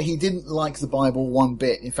 By the way, he didn't like the Bible one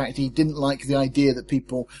bit. In fact, he didn't like the idea that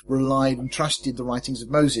people relied and trusted the writings of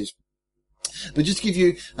Moses. But just to give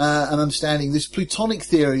you an understanding, this Plutonic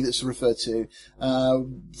theory that's referred to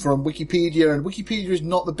from Wikipedia, and Wikipedia is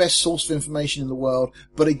not the best source of information in the world,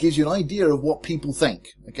 but it gives you an idea of what people think.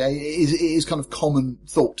 Okay, it is kind of common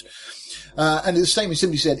thought. And the statement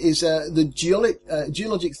simply said is the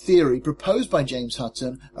geologic theory proposed by James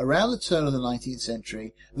Hutton around the turn of the 19th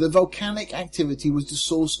century that volcanic activity was the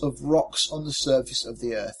source of rocks on the surface of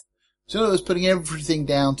the Earth. So in other words, putting everything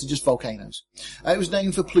down to just volcanoes. It was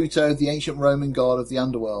named for Pluto, the ancient Roman god of the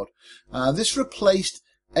underworld. This replaced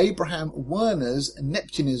Abraham Werner's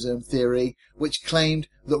Neptunism theory, which claimed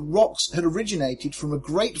that rocks had originated from a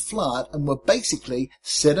great flood and were basically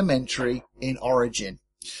sedimentary in origin.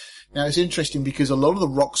 Now, it's interesting because a lot of the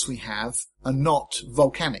rocks we have are not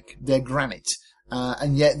volcanic. They're granite.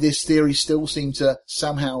 And yet this theory still seemed to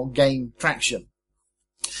somehow gain traction.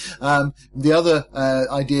 The other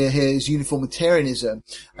idea here is uniformitarianism,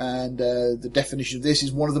 and the definition of this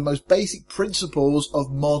is one of the most basic principles of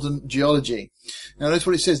modern geology. Now, notice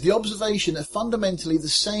what it says. The observation that fundamentally the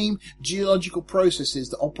same geological processes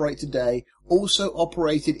that operate today also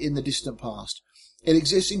operated in the distant past. It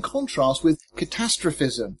exists in contrast with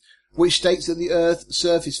catastrophism, which states that the Earth's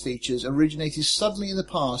surface features originated suddenly in the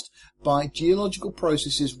past by geological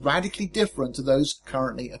processes radically different to those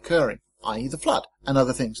currently occurring, i.e. the flood and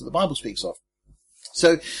other things that the Bible speaks of.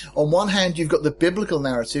 So, on one hand, you've got the biblical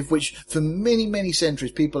narrative, which for many, many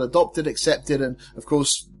centuries people adopted, accepted, and of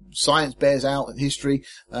course science bears out, history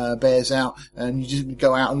bears out, and you just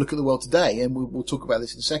go out and look at the world today, and we'll talk about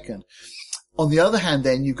this in a second. On the other hand,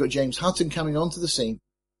 then, you've got James Hutton coming onto the scene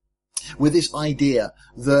with this idea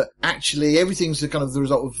that actually everything's a kind of the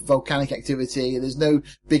result of volcanic activity, there's no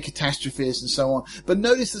big catastrophes and so on. But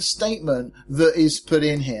notice the statement that is put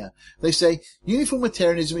in here. They say,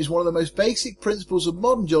 uniformitarianism is one of the most basic principles of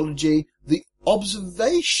modern geology. The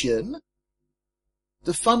observation,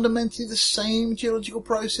 the fundamentally the same geological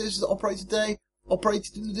processes that operate today,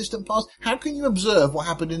 operated in the distant past. How can you observe what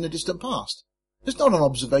happened in the distant past? It's not an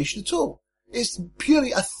observation at all. It's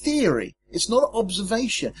purely a theory. It's not an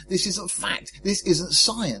observation. This isn't fact. This isn't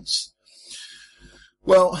science.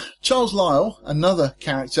 Well, Charles Lyell, another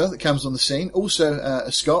character that comes on the scene, also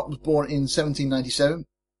a Scot, was born in 1797,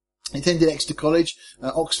 attended Exeter College,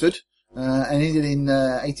 Oxford, and ended in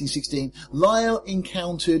 1816. Lyell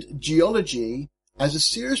encountered geology as a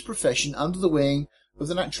serious profession under the wing of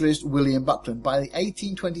the naturalist William Buckland. By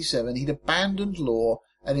 1827, he'd abandoned law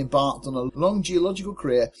and embarked on a long geological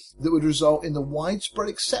career that would result in the widespread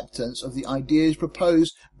acceptance of the ideas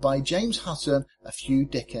proposed by James Hutton a few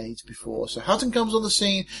decades before. So Hutton comes on the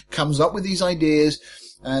scene, comes up with these ideas,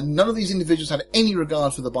 and none of these individuals had any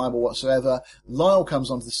regard for the Bible whatsoever. Lyell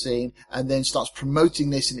comes onto the scene and then starts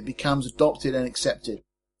promoting this, and it becomes adopted and accepted.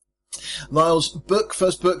 Lyell's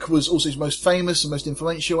first book, was also his most famous and most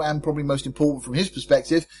influential and probably most important from his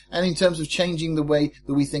perspective, and in terms of changing the way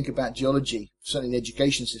that we think about geology, certainly the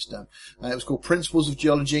education system. It was called Principles of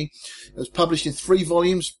Geology. It was published in 3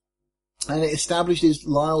 volumes, and it establishes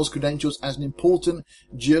Lyell's credentials as an important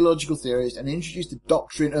geological theorist and introduced the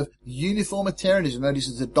doctrine of uniformitarianism. Notice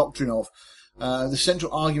it's a doctrine of. The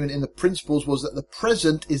central argument in the Principles was that the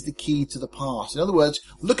present is the key to the past. In other words,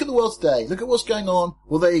 look at the world today. Look at what's going on.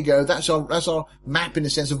 Well, there you go. That's our map in the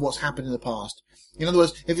sense of what's happened in the past. In other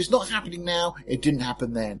words, if it's not happening now, it didn't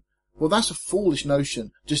happen then. Well, that's a foolish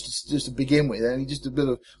notion just to begin with. I mean, just a bit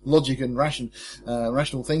of logic and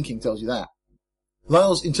rational thinking tells you that.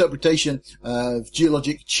 Lyell's interpretation of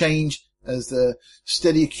geologic change as the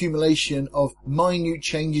steady accumulation of minute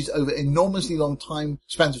changes over enormously long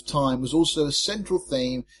spans of time was also a central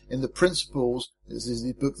theme in the Principles. This is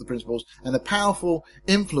the book, The Principles, and a powerful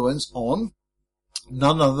influence on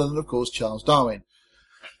none other than, of course, Charles Darwin.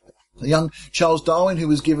 The young Charles Darwin, who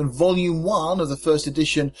was given volume 1 of the first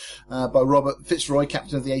edition by Robert Fitzroy,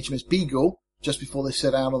 captain of the HMS Beagle, just before they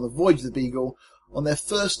set out on the voyage of the Beagle. On their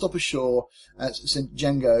first stop ashore at St.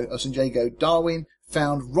 Jago, Darwin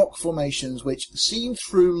found rock formations which, seen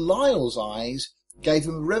through Lyell's eyes, gave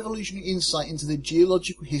him a revolutionary insight into the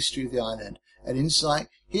geological history of the island, an insight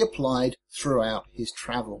he applied throughout his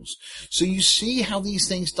travels. So you see how these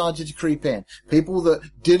things started to creep in. People that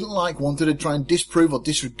wanted to try and disprove or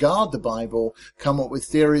disregard the Bible, come up with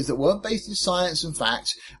theories that weren't based in science and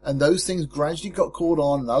facts, and those things gradually got caught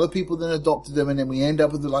on, and other people then adopted them, and then we end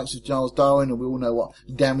up with the likes of Charles Darwin, and we all know what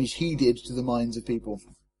damage he did to the minds of people.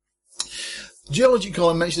 Geology,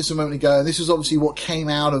 Colin mentioned this a moment ago, and this was obviously what came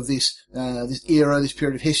out of this era, this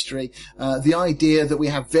period of history. The idea that we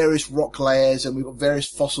have various rock layers and we've got various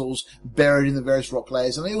fossils buried in the various rock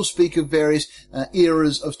layers, and they all speak of various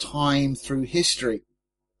eras of time through history.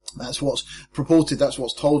 That's what's purported, that's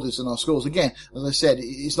what's told us in our schools. Again, as I said,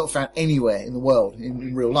 it's not found anywhere in the world,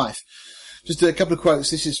 in real life. Just a couple of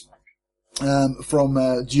quotes. This is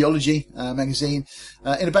from Geology magazine.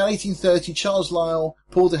 In about 1830, Charles Lyell,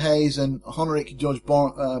 Paul de Hayes, and Honoric George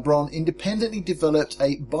Bron independently developed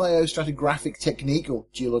a biostratigraphic technique, or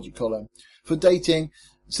geologic column, for dating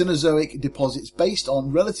Cenozoic deposits based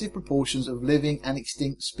on relative proportions of living and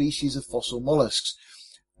extinct species of fossil mollusks.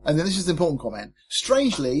 And then this is the important comment.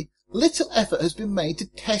 Strangely, little effort has been made to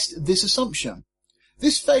test this assumption.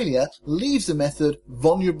 This failure leaves the method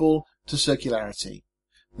vulnerable to circularity.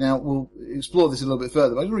 Now, we'll explore this a little bit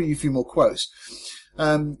further, but I'm going to read you a few more quotes.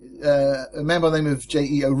 A man by the name of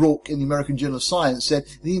J.E. O'Rourke in the American Journal of Science said,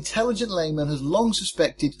 "The intelligent layman has long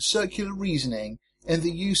suspected circular reasoning in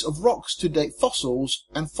the use of rocks to date fossils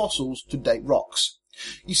and fossils to date rocks."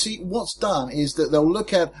 You see, what's done is that they'll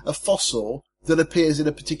look at a fossil that appears in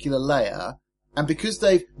a particular layer, and because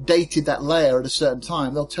they've dated that layer at a certain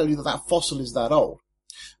time, they'll tell you that that fossil is that old.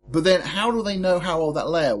 But then how do they know how old that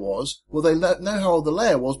layer was? Well, they know how old the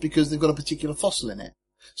layer was because they've got a particular fossil in it.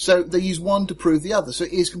 So they use one to prove the other. So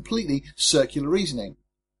it is completely circular reasoning.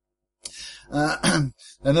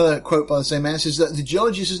 Another quote by the same man says that the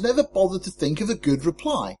geologist has never bothered to think of a good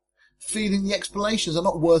reply, feeling the explanations are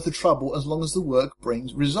not worth the trouble as long as the work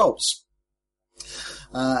brings results.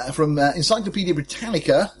 From Encyclopedia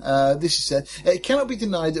Britannica, this is said, "It cannot be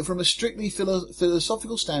denied that from a strictly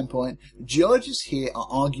philosophical standpoint, geologists here are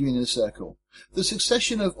arguing in a circle. The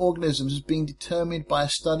succession of organisms is being determined by a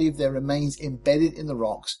study of their remains embedded in the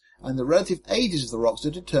rocks, and the relative ages of the rocks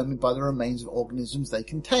are determined by the remains of organisms they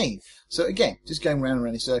contain. So again, just going round and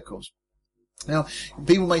round in circles. Now,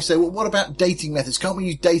 people may say, well, what about dating methods? Can't we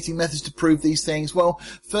use dating methods to prove these things? Well,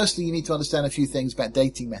 firstly, you need to understand a few things about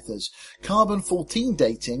dating methods. Carbon-14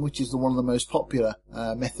 dating, which is one of the most popular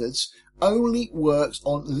methods, only works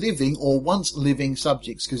on living or once living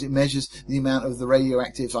subjects because it measures the amount of the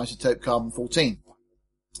radioactive isotope carbon-14.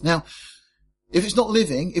 Now, if it's not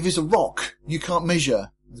living, if it's a rock, you can't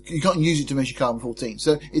use it to measure carbon-14.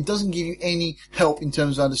 So it doesn't give you any help in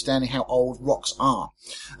terms of understanding how old rocks are.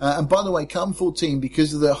 And by the way, carbon-14,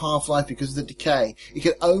 because of the half-life, because of the decay, it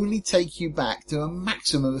can only take you back to a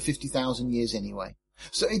maximum of 50,000 years anyway.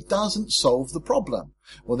 So it doesn't solve the problem.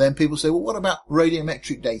 Well, then people say, well, what about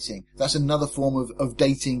radiometric dating? That's another form of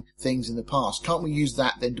dating things in the past. Can't we use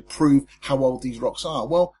that then to prove how old these rocks are?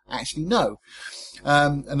 Well, actually, no.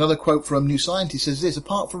 Another quote from New Scientist says this: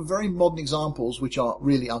 apart from very modern examples, which are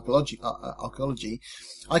really archaeology,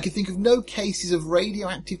 I can think of no cases of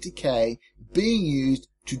radioactive decay being used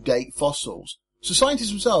to date fossils. So scientists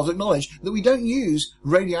themselves acknowledge that we don't use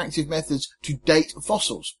radioactive methods to date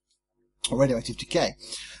fossils or radioactive decay.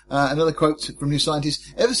 Another quote from New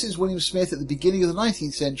Scientist: ever since William Smith at the beginning of the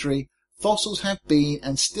 19th century, fossils have been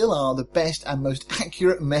and still are the best and most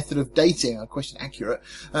accurate method of dating, I question accurate,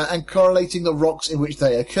 and correlating the rocks in which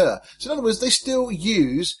they occur. So in other words, they still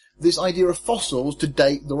use this idea of fossils to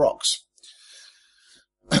date the rocks.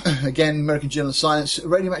 Again, American Journal of Science,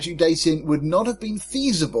 radiometric dating would not have been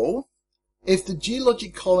feasible if the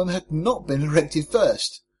geologic column had not been erected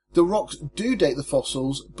first. The rocks do date the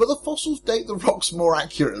fossils, but the fossils date the rocks more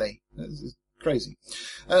accurately. Crazy.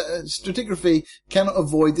 Stratigraphy cannot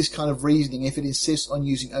avoid this kind of reasoning if it insists on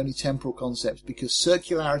using only temporal concepts, because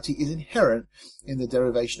circularity is inherent in the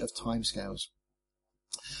derivation of timescales.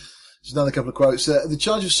 Just another couple of quotes. The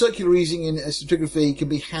charge of circular reasoning in stratigraphy can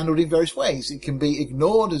be handled in various ways. It can be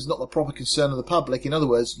ignored as not the proper concern of the public. In other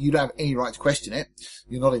words, you don't have any right to question it.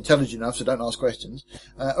 You're not intelligent enough, so don't ask questions.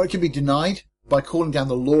 Or it can be denied by calling down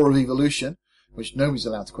the law of evolution, which nobody's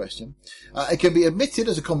allowed to question. It can be admitted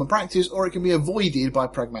as a common practice, or it can be avoided by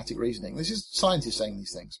pragmatic reasoning. This is scientists saying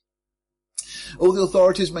these things. Are the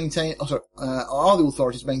authorities maintaining, on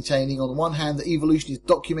the one hand, that evolution is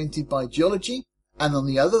documented by geology, and on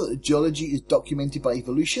the other, that geology is documented by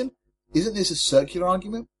evolution? Isn't this a circular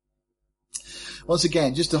argument? Once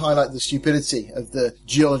again, just to highlight the stupidity of the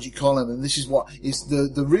geologic column, and this is what is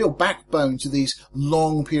the real backbone to these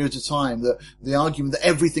long periods of time, that the argument that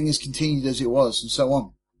everything is continued as it was, and so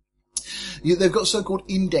on. They've got so-called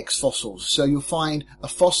index fossils, so you'll find a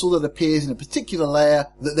fossil that appears in a particular layer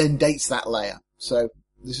that then dates that layer. So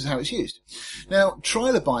this is how it's used. Now,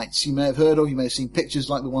 trilobites, you may have heard of, you may have seen pictures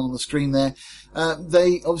like the one on the screen there.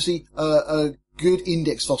 They obviously are good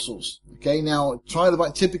index fossils. Okay, now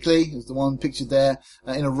trilobite typically is the one pictured there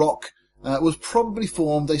in a rock. Was probably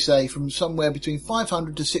formed, they say, from somewhere between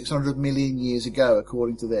 500 to 600 million years ago,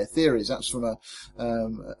 according to their theories. That's from a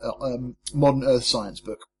modern earth science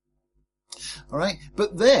book. All right,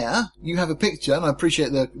 but there you have a picture, and I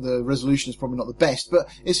appreciate the resolution is probably not the best, but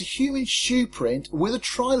it's a human shoe print with a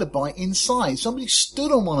trilobite inside. Somebody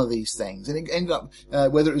stood on one of these things, and it ended up,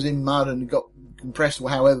 whether it was in mud and got compressed or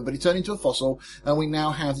however, but it turned into a fossil, and we now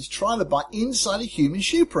have this trilobite inside a human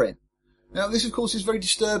shoe print. Now, this, of course, is very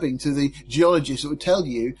disturbing to the geologists that would tell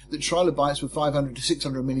you that trilobites were 500 to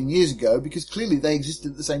 600 million years ago, because clearly they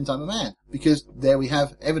existed at the same time as man, because there we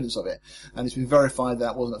have evidence of it, and it's been verified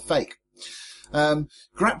that wasn't a fake.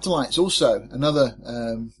 Graptolites, also another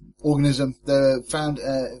organism. They found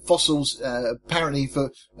fossils apparently for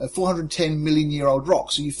 410 million year old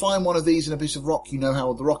rock. So you find one of these in a piece of rock, you know how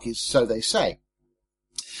old the rock is, so they say.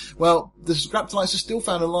 Well, the graptolites are still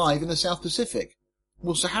found alive in the South Pacific.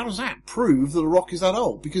 Well, so how does that prove that a rock is that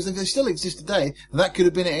old? Because if they still exist today, that could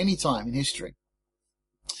have been at any time in history.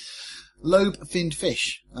 Lobe-finned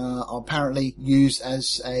fish are apparently used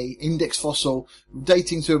as a index fossil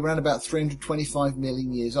dating to around about 325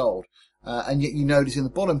 million years old. And yet you notice in the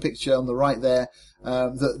bottom picture on the right there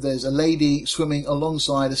that there's a lady swimming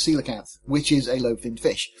alongside a coelacanth, which is a lobe-finned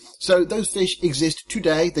fish. So those fish exist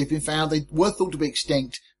today. They've been found. They were thought to be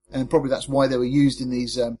extinct, and probably that's why they were used in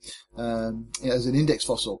these as an index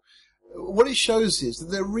fossil. What it shows is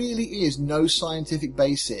that there really is no scientific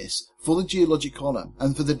basis for the geologic column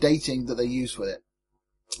and for the dating that they use with it.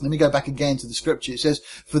 Let me go back again to the scripture. It says,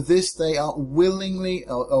 for this they are willingly,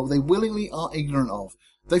 or they willingly are ignorant of.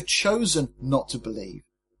 They've chosen not to believe.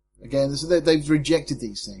 Again, they've rejected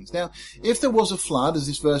these things. Now, if there was a flood, as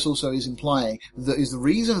this verse also is implying, that is the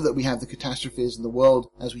reason that we have the catastrophes in the world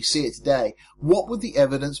as we see it today, what would the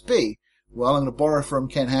evidence be? Well, I'm going to borrow from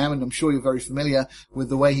Ken Ham, and I'm sure you're very familiar with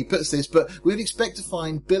the way he puts this, but we would expect to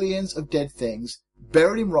find billions of dead things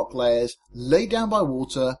buried in rock layers, laid down by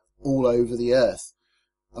water all over the earth.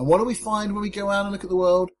 And what do we find when we go out and look at the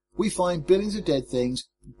world? We find billions of dead things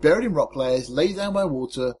buried in rock layers, laid down by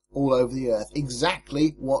water all over the earth.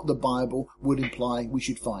 Exactly what the Bible would imply we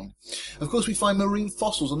should find. Of course, we find marine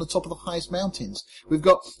fossils on the top of the highest mountains. We've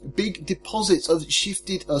got big deposits of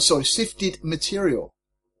sifted material.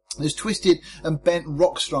 There's twisted and bent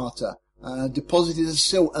rock strata, deposited as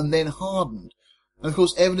silt and then hardened. And of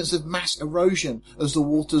course, evidence of mass erosion as the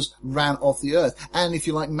waters ran off the earth. And if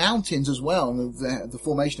you like, mountains as well, and the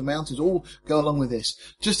formation of mountains all go along with this.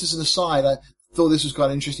 Just as an aside, I thought this was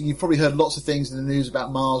quite interesting. You've probably heard lots of things in the news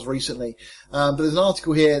about Mars recently. But there's an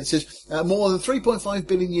article here that says, more than 3.5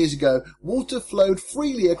 billion years ago, water flowed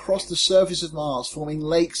freely across the surface of Mars, forming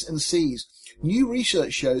lakes and seas. New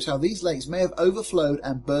research shows how these lakes may have overflowed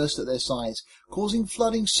and burst at their sides, causing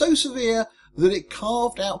flooding so severe that it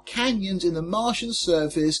carved out canyons in the Martian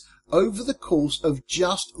surface over the course of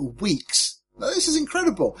just weeks. Now, this is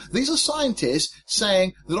incredible. These are scientists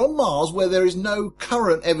saying that on Mars, where there is no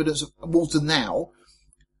current evidence of water now,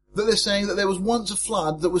 that they're saying that there was once a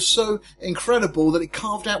flood that was so incredible that it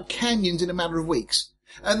carved out canyons in a matter of weeks.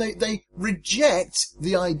 And they reject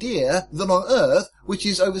the idea that on Earth, which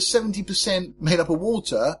is over 70% made up of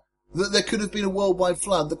water, that there could have been a worldwide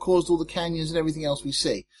flood that caused all the canyons and everything else we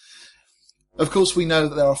see. Of course, we know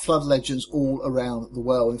that there are flood legends all around the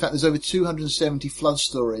world. In fact, there's over 270 flood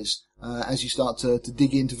stories as you start to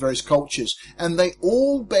dig into various cultures. And they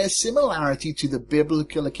all bear similarity to the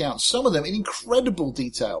biblical accounts, some of them in incredible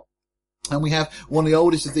detail. And we have one of the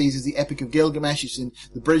oldest of these is the Epic of Gilgamesh. It's in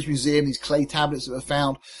the British Museum, these clay tablets that were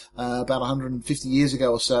found about 150 years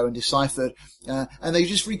ago or so and deciphered. And they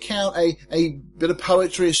just recount a bit of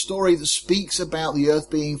poetry, a story that speaks about the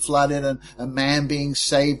earth being flooded and a man being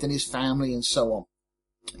saved and his family and so on.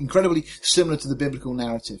 Incredibly similar to the biblical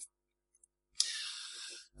narrative.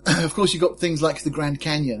 Of course, you've got things like the Grand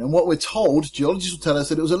Canyon. And what we're told, geologists will tell us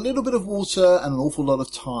that it was a little bit of water and an awful lot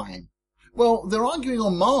of time. Well, they're arguing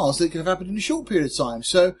on Mars that it could have happened in a short period of time.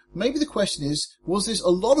 So maybe the question is, was this a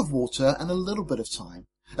lot of water and a little bit of time?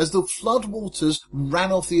 As the flood waters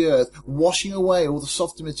ran off the earth, washing away all the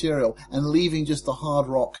softer material and leaving just the hard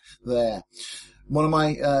rock there. One of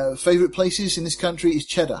my favourite places in this country is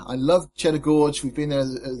Cheddar. I love Cheddar Gorge. We've been there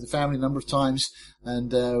as a family a number of times,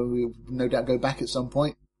 and we'll no doubt go back at some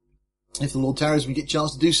point. If the Lord tarries, we get a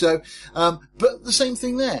chance to do so. But the same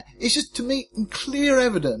thing there. It's just, to me, clear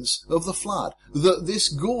evidence of the flood. That this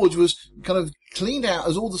gorge was kind of cleaned out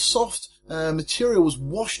as all the soft material was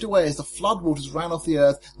washed away as the floodwaters ran off the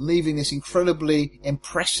earth, leaving this incredibly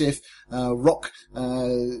impressive rock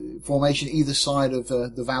formation either side of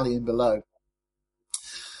the valley and below.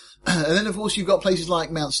 And then, of course, you've got places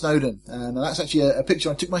like Mount Snowdon. And that's actually a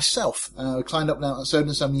picture I took myself. I climbed up Mount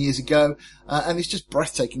Snowdon some years ago. And it's just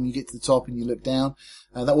breathtaking when you get to the top and you look down.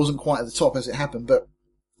 That wasn't quite at the top as it happened. But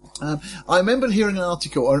I remember hearing an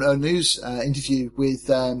article or a news interview with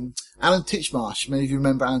Alan Titchmarsh. Many of you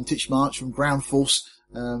remember Alan Titchmarsh from Ground Force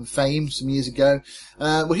fame some years ago.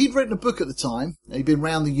 Well, he'd written a book at the time. He'd been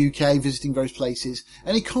around the UK visiting various places,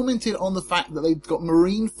 and he commented on the fact that they'd got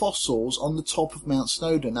marine fossils on the top of Mount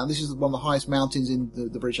Snowdon. Now, this is one of the highest mountains in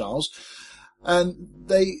the British Isles, and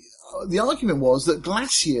the argument was that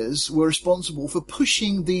glaciers were responsible for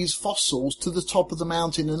pushing these fossils to the top of the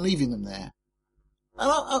mountain and leaving them there.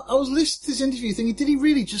 And I was listening to this interview thinking, did he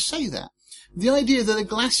really just say that? The idea that a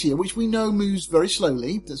glacier, which we know moves very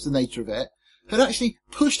slowly, that's the nature of it, had actually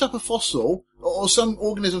pushed up a fossil or some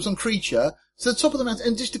organism, some creature, to the top of the mountain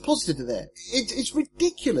and just deposited it there. It's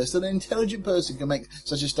ridiculous that an intelligent person can make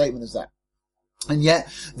such a statement as that. And yet,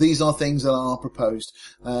 these are things that are proposed.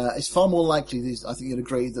 It's far more likely, I think you'd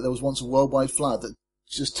agree, that there was once a worldwide flood that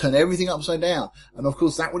just turned everything upside down. And of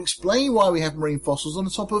course, that would explain why we have marine fossils on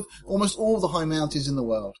the top of almost all the high mountains in the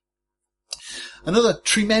world. Another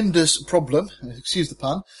tremendous problem, excuse the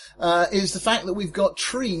pun, is the fact that we've got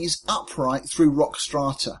trees upright through rock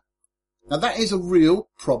strata. Now that is a real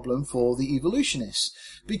problem for the evolutionists,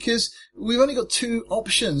 because we've only got two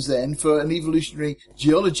options then for an evolutionary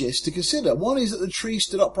geologist to consider. One is that the trees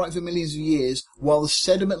stood upright for millions of years while the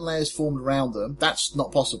sediment layers formed around them. That's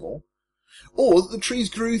not possible. Or that the trees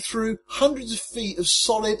grew through hundreds of feet of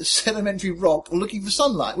solid sedimentary rock looking for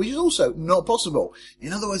sunlight, which is also not possible.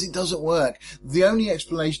 In other words, it doesn't work. The only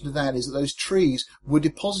explanation to that is that those trees were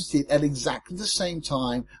deposited at exactly the same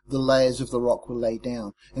time the layers of the rock were laid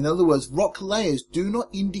down. In other words, rock layers do not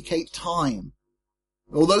indicate time.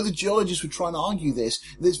 Although the geologists would try and argue this,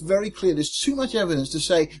 it's very clear. There's too much evidence to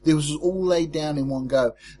say this was all laid down in one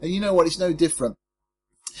go. And you know what? It's no different.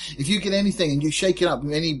 If you get anything and you shake it up,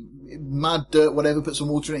 any mud, dirt, whatever, put some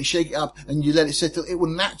water in it, shake it up, and you let it settle, it will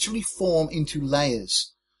naturally form into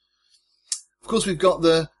layers. Of course, we've got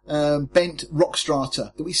the bent rock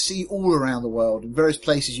strata that we see all around the world. In various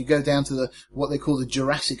places, you go down to what they call the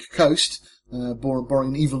Jurassic coast,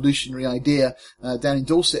 borrowing an evolutionary idea, down in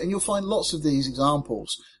Dorset, and you'll find lots of these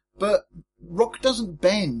examples. But rock doesn't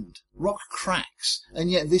bend. Rock cracks. And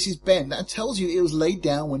yet this is bent. That tells you it was laid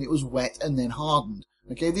down when it was wet and then hardened.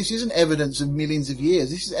 Okay, this isn't evidence of millions of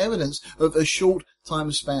years. This is evidence of a short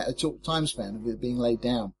time span of it being laid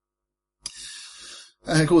down.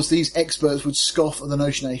 And of course, these experts would scoff at the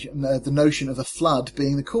notion of a flood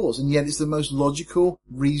being the cause, and yet it's the most logical,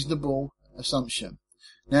 reasonable assumption.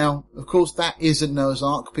 Now, of course, that isn't Noah's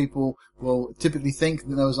Ark. People will typically think that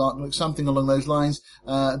Noah's Ark looks something along those lines.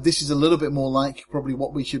 This is a little bit more like probably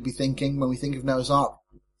what we should be thinking when we think of Noah's Ark.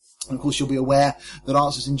 And of course, you'll be aware that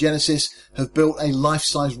Artists in Genesis have built a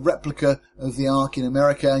life-size replica of the Ark in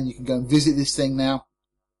America, and you can go and visit this thing now.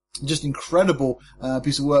 Just incredible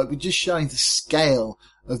piece of work, but just showing the scale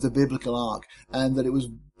of the biblical Ark, and that it was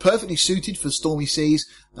perfectly suited for stormy seas.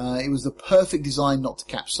 It was the perfect design not to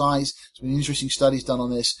capsize. There's been interesting studies done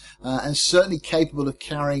on this, and certainly capable of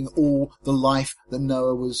carrying all the life that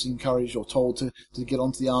Noah was encouraged or told to get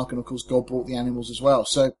onto the Ark, and of course God brought the animals as well.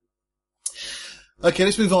 So, okay,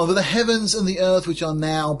 let's move on. But the heavens and the earth, which are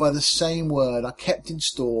now by the same word, are kept in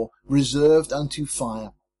store, reserved unto fire,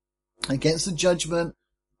 against the judgment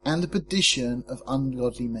and the perdition of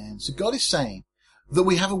ungodly men. So God is saying that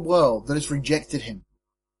we have a world that has rejected him,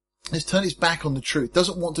 has turned its back on the truth,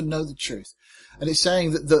 doesn't want to know the truth. And it's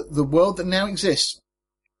saying that the world that now exists,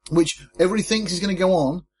 which everybody thinks is going to go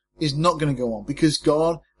on, is not going to go on, because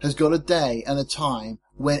God has got a day and a time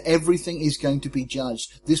when everything is going to be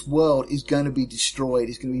judged. This world is going to be destroyed.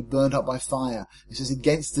 It's going to be burnt up by fire. It says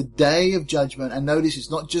against the day of judgment. And notice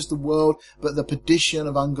it's not just the world, but the perdition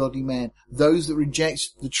of ungodly men. Those that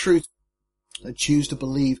reject the truth, that choose to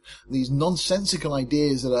believe these nonsensical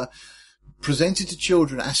ideas that are presented to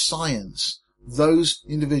children as science. Those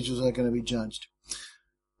individuals are going to be judged.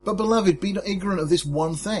 But beloved, be not ignorant of this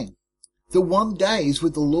one thing. The 1 day is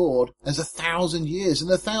with the Lord as 1,000 years, and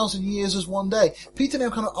 1,000 years as 1 day. Peter now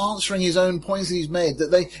kind of answering his own points that he's made,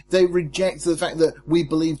 that they reject the fact that we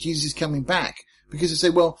believe Jesus is coming back, because they say,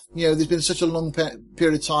 well, there's been such a long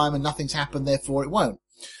period of time and nothing's happened, therefore it won't.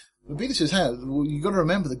 But Peter says, well, you've got to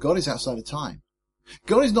remember that God is outside of time.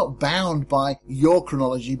 God is not bound by your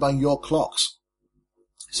chronology, by your clocks.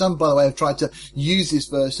 Some, by the way, have tried to use this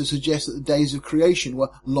verse to suggest that the days of creation were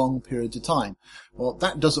long periods of time. Well,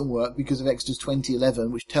 that doesn't work because of Exodus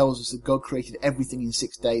 20:11, which tells us that God created everything in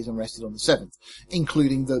 6 days and rested on the seventh,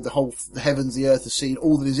 including the whole the heavens, the earth, the sea, and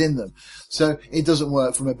all that is in them. So it doesn't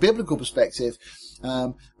work from a biblical perspective.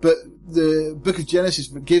 But the book of Genesis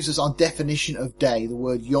gives us our definition of day. The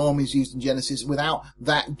word yom is used in Genesis. Without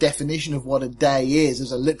that definition of what a day is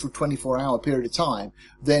as a literal 24-hour period of time,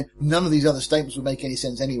 then none of these other statements would make any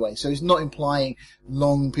sense anyway. So it's not implying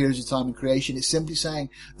long periods of time in creation. It's simply saying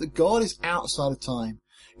that God is outside of time.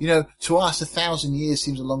 To us, 1,000 years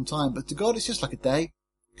seems a long time, but to God it's just like a day.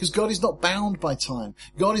 Because God is not bound by time.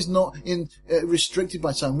 God is not restricted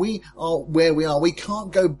by time. We are where we are. We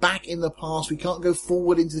can't go back in the past. We can't go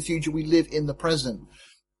forward into the future. We live in the present.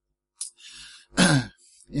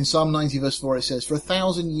 In Psalm 90 verse 4 it says, "For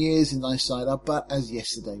 1,000 years in thy sight are but as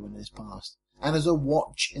yesterday when it is past, and as a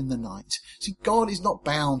watch in the night." See, God is not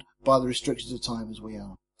bound by the restrictions of time as we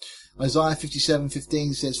are. Isaiah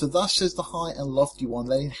 57:15 says, "For thus says the high and lofty one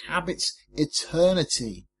that inhabits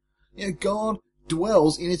eternity." God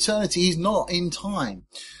dwells in eternity. He's not in time.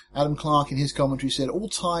 Adam Clarke in his commentary said, "All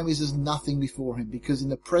time is as nothing before him, because in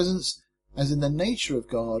the presence as in the nature of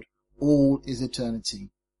God, all is eternity.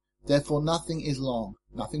 Therefore nothing is long,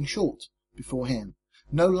 nothing short before him.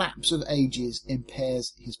 No lapse of ages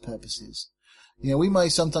impairs his purposes." We may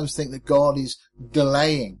sometimes think that God is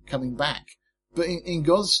delaying coming back, but in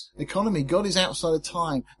God's economy, God is outside of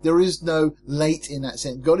time. There is no late in that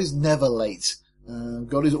sense. God is never late.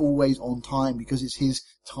 God is always on time because it's his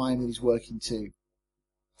time that he's working to.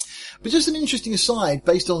 But just an interesting aside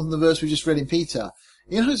based on the verse we just read in Peter.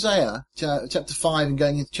 In Hosea chapter 5 and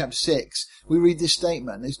going into chapter 6, we read this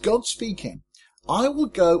statement. It's God speaking. "I will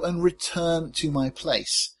go and return to my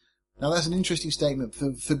place." Now that's an interesting statement.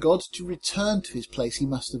 For God to return to his place, he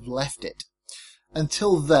must have left it.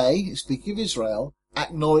 "Until they," speaking of Israel,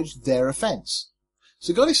 "acknowledge their offence."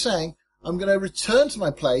 So God is saying, I'm going to return to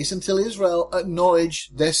my place until Israel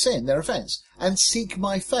acknowledge their sin, their offence, and seek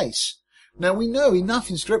my face. Now we know enough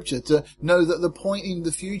in Scripture to know that the point in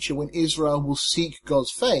the future when Israel will seek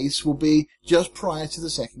God's face will be just prior to the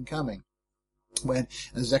second coming. When,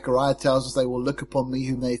 as Zechariah tells us, they will look upon me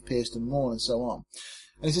whom they have pierced and mourn, and so on.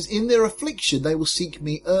 And it says, in their affliction they will seek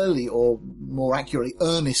me early, or more accurately,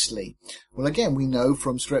 earnestly. Well, again, we know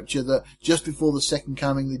from Scripture that just before the second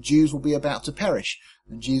coming, the Jews will be about to perish.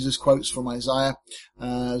 And Jesus quotes from Isaiah,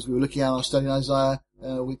 as we were looking at our study in Isaiah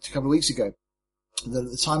a couple of weeks ago, that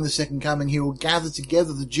at the time of the second coming, he will gather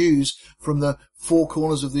together the Jews from the four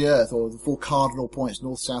corners of the earth, or the four cardinal points,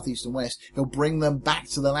 north, south, east, and west. He'll bring them back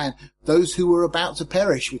to the land. Those who were about to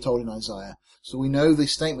perish, we're told in Isaiah. So we know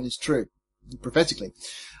this statement is true, prophetically.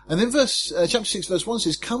 And then chapter 6, verse 1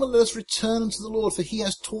 says, come and let us return unto the Lord, for he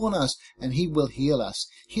has torn us, and he will heal us.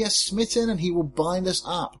 He has smitten, and he will bind us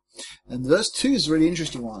up. And verse 2 is a really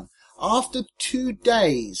interesting one. After 2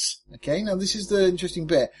 days, okay, now this is the interesting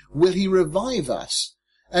bit, will he revive us?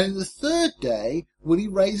 And in the third day, will he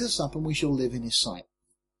raise us up and we shall live in his sight?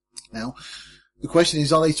 Now, the question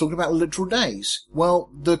is, are they talking about literal days? Well,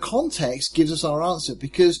 the context gives us our answer,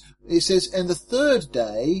 because it says, and the third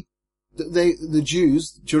day, the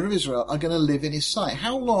Jews, the children of Israel, are going to live in his sight.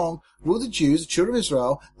 How long will the Jews, the children of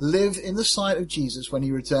Israel, live in the sight of Jesus when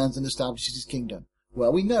he returns and establishes his kingdom?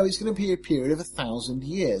 Well, we know it's going to be a period of 1,000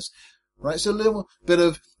 years. Right, so a little bit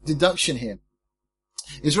of deduction here.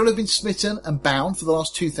 Israel have been smitten and bound for the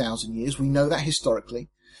last 2,000 years. We know that historically.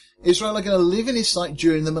 Israel are going to live in his sight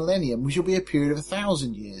during the millennium, which will be a period of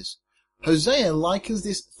 1,000 years. Hosea likens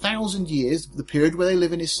this 1,000 years, the period where they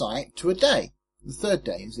live in his sight, to a day. The third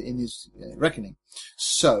day is in his reckoning.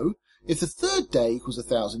 So, if the third day equals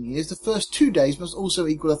 1,000 years, the first 2 days must also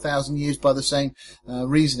equal 1,000 years by the same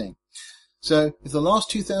reasoning. So, if the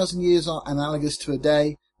last 2,000 years are analogous to a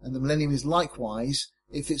day, and the millennium is likewise,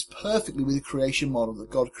 it fits perfectly with the creation model that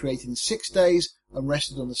God created in 6 days and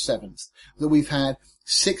rested on the seventh. That we've had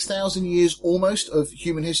 6,000 years almost of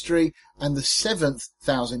human history, and the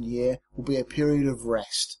 7,000 year will be a period of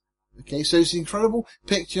rest. Okay, so it's an incredible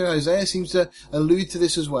picture. Isaiah seems to allude to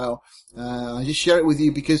this as well. I just share it with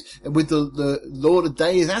you because with the Lord, a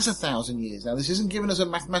day is as 1,000 years. Now, this isn't giving us a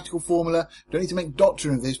mathematical formula. Don't need to make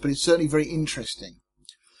doctrine of this, but it's certainly very interesting.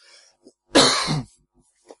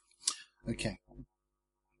 Okay.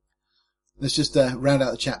 Let's just round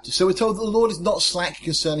out the chapter. So we're told that the Lord is not slack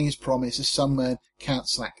concerning his promise, as some men count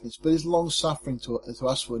slackness, but is long-suffering to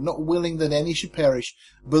usward, not willing that any should perish,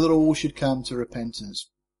 but that all should come to repentance.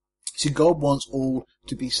 So God wants all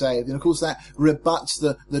to be saved. And of course that rebuts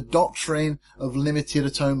the doctrine of limited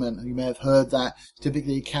atonement. You may have heard that,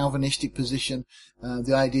 typically a Calvinistic position,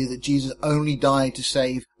 the idea that Jesus only died to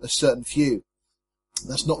save a certain few.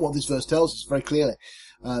 That's not what this verse tells us very clearly.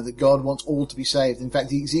 That God wants all to be saved. In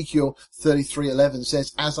fact, Ezekiel 33:11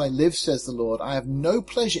 says, as I live, says the Lord, I have no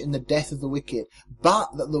pleasure in the death of the wicked,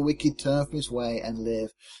 but that the wicked turn from his way and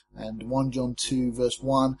live. And 1 John 2 verse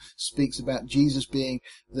 1 speaks about Jesus being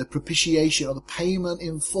the propitiation, or the payment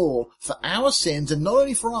in full for our sins, and not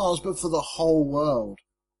only for ours, but for the whole world.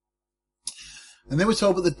 And then we're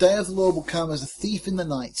told that the day of the Lord will come as a thief in the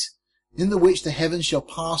night, in the which the heavens shall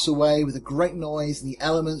pass away with a great noise, and the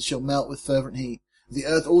elements shall melt with fervent heat. The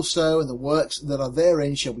earth also and the works that are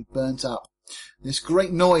therein shall be burnt up. This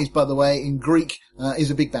great noise, by the way, in Greek is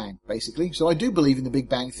a Big Bang, basically. So I do believe in the Big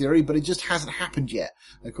Bang theory, but it just hasn't happened yet,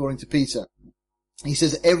 according to Peter. He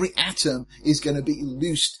says that every atom is going to be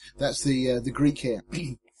loosed. That's the Greek here.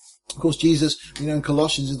 Of course, Jesus, we know in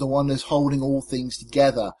Colossians, is the one that's holding all things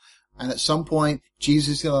together. And at some point,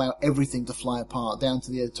 Jesus is going to allow everything to fly apart down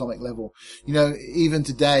to the atomic level. You know, even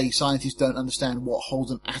today, scientists don't understand what holds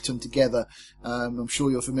an atom together. I'm sure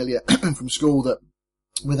you're familiar from school that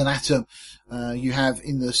with an atom, you have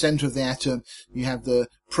in the center of the atom, you have the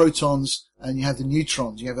protons and you have the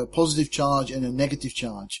neutrons. You have a positive charge and a negative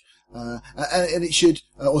charge. And it should,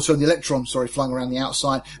 also the electrons, flying around the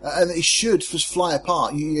outside, and it should just fly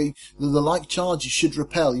apart. The like charges should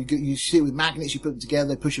repel. You see it with magnets, you put them together,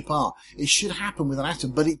 they push apart. It should happen with an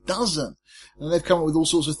atom, but it doesn't. And they've come up with all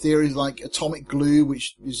sorts of theories like atomic glue,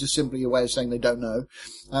 which is just simply a way of saying they don't know,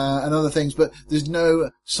 and other things, but there's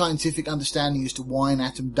no scientific understanding as to why an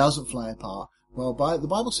atom doesn't fly apart. Well, the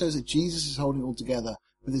Bible says that Jesus is holding it all together.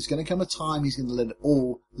 But there's going to come a time he's going to let it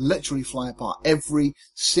all literally fly apart. Every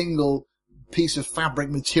single piece of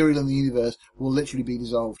fabric material in the universe will literally be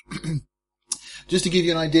dissolved. Just to give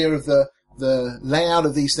you an idea of the layout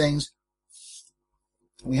of these things,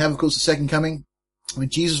 we have, of course, the second coming, when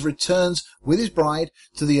Jesus returns with his bride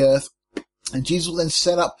to the earth, and Jesus will then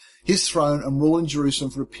set up his throne and rule in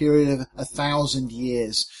Jerusalem for a period of 1,000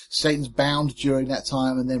 years. Satan's bound during that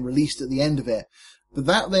time and then released at the end of it. But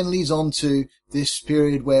that then leads on to this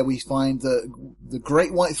period where we find the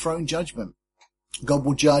great white throne judgment. God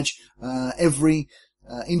will judge every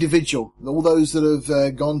individual. All those that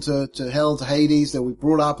have gone to hell, to Hades, they'll be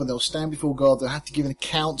brought up and they'll stand before God. They'll have to give an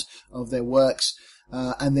account of their works.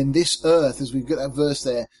 And then this earth, as we've got that verse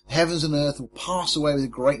there, heavens and earth will pass away with a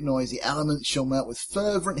great noise. The elements shall melt with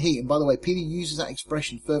fervent heat. And by the way, Peter uses that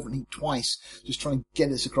expression, fervent heat, twice, just trying to get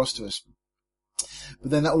this across to us.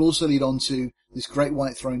 But then that will also lead on to this great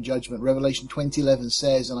white throne judgment. Revelation 20:11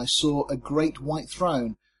 says, "And I saw a great white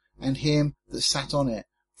throne, and him that sat on it,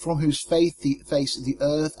 from whose face the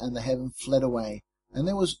earth and the heaven fled away, and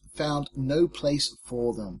there was found no place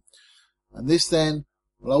for them." And this then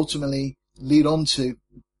will ultimately lead on to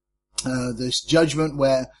this judgment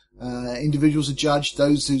where individuals are judged.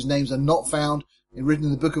 Those whose names are not found and written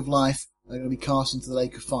in the book of life are going to be cast into the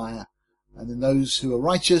lake of fire. And then those who are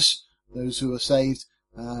righteous, those who are saved,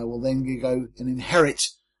 will then go and inherit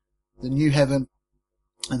the new heaven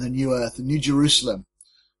and the new earth, the new Jerusalem.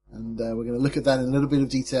 And we're going to look at that in a little bit of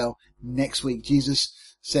detail next week. Jesus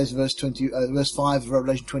says, verse 5 of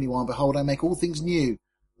Revelation 21, "Behold, I make all things new.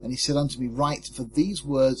 And he said unto me, Write, for these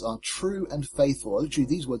words are true and faithful." Literally,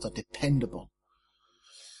 these words are dependable.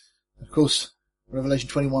 Of course, Revelation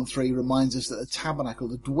 21:3 reminds us that the tabernacle,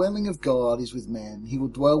 the dwelling of God, is with men. He will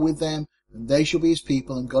dwell with them, and they shall be his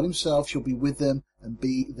people, and God himself shall be with them and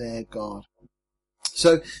be their God.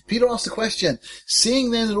 So Peter asked the question, "Seeing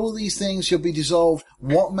then that all these things shall be dissolved,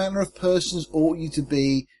 what manner of persons ought you to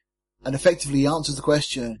be?" And effectively answers the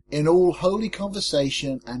question, "In all holy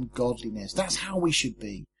conversation and godliness." That's how we should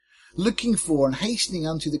be. Looking for and hastening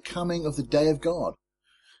unto the coming of the day of God.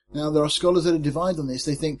 Now, there are scholars that are divided on this.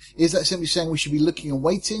 They think, is that simply saying we should be looking and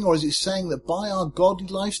waiting, or is it saying that by our godly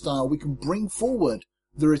lifestyle we can bring forward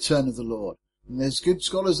the return of the Lord? And there's good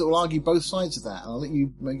scholars that will argue both sides of that, and I'll let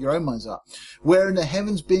you make your own minds up. "Wherein the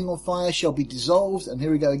heavens being on fire shall be dissolved," and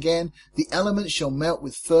here we go again, "the elements shall melt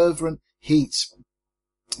with fervent heat."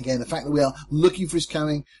 Again, the fact that we are looking for his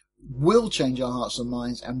coming will change our hearts and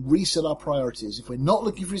minds and reset our priorities. If we're not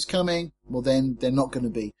looking for his coming, well then they're not going to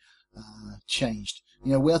be changed.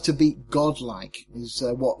 You know, we are to be godlike, is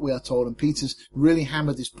what we are told, and Peter's really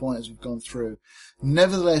hammered this point as we've gone through.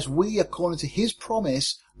 "Nevertheless, we, according to his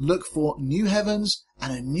promise, look for new heavens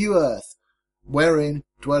and a new earth, wherein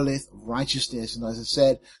dwelleth righteousness." And as I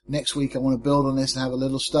said, next week I want to build on this and have a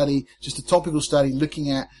little study, just a topical study,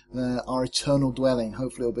 looking at our eternal dwelling.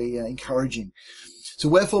 Hopefully it'll be encouraging. "So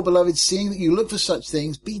wherefore, beloved, seeing that you look for such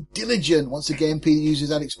things, be diligent." Once again, Peter uses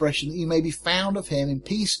that expression, "that you may be found of him in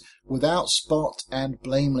peace, without spot and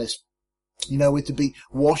blameless." You know, we're to be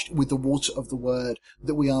washed with the water of the word,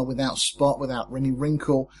 that we are without spot, without any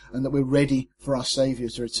wrinkle, and that we're ready for our Saviour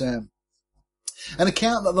to return. "And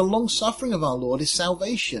account that the long suffering of our Lord is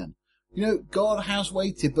salvation." You know, God has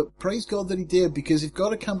waited, but praise God that he did, because if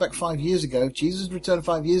God had come back 5 years ago, if Jesus returned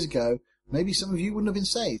 5 years ago, maybe some of you wouldn't have been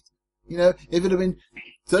saved. You know, if it had been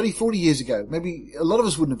 30, 40 years ago, maybe a lot of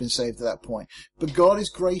us wouldn't have been saved at that point. But God is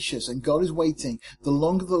gracious and God is waiting. The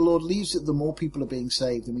longer the Lord leaves it, the more people are being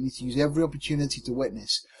saved, and we need to use every opportunity to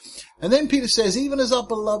witness. And then Peter says, "Even as our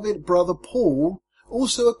beloved brother Paul,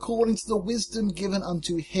 also according to the wisdom given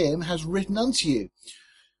unto him, has written unto you,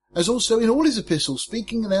 as also in all his epistles,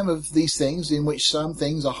 speaking to them of these things, in which some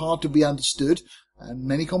things are hard to be understood." And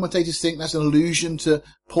many commentators think that's an allusion to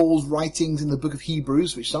Paul's writings in the book of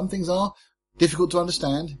Hebrews, which some things are difficult to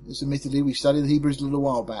understand. It's admittedly, we studied the Hebrews a little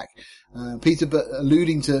while back. Peter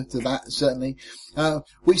alluding to that, certainly.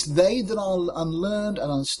 "Which they that are unlearned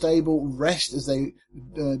and unstable rest as they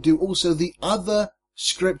do also the other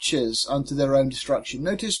scriptures unto their own destruction."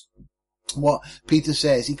 Notice what Peter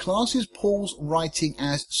says. He classes Paul's writing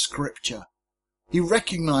as scripture. He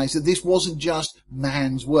recognized that this wasn't just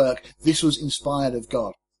man's work. This was inspired of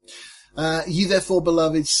God. "Ye therefore,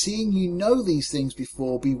 beloved, seeing you know these things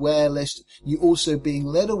before, beware lest you also being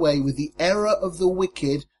led away with the error of the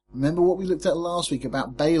wicked." Remember what we looked at last week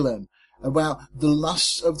about Balaam, about the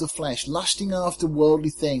lusts of the flesh, lusting after worldly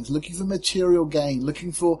things, looking for material gain,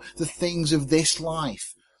 looking for the things of this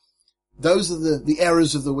life. Those are the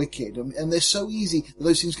errors of the wicked, and they're so easy that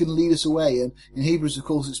those things can lead us away. And in Hebrews, of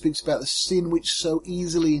course, it speaks about the sin which so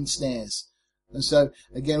easily ensnares. And so,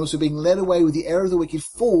 again, also being led away with the error of the wicked,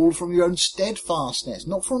 fall from your own steadfastness,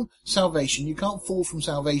 not from salvation. You can't fall from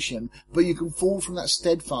salvation, but you can fall from that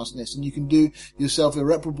steadfastness, and you can do yourself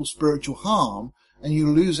irreparable spiritual harm, and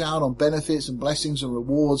you lose out on benefits and blessings and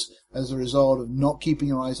rewards as a result of not keeping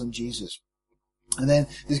your eyes on Jesus. And then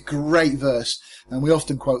this great verse, and we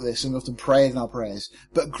often quote this and we often pray it in our prayers,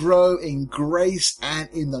 "But grow in grace and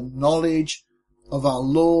in the knowledge of our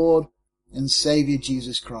Lord and Saviour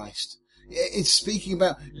Jesus Christ." It's speaking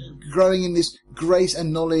about growing in this grace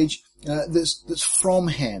and knowledge that's from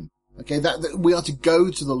him. Okay, that we are to go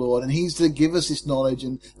to the Lord, and he's to give us this knowledge,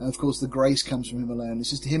 and of course the grace comes from him alone.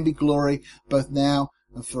 It's just to him be glory, both now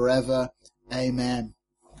and forever. Amen.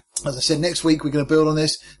 As I said, next week we're going to build on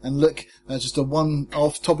this and look just a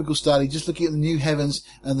one-off topical study, just looking at the new heavens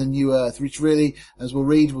and the new earth, which really, as we'll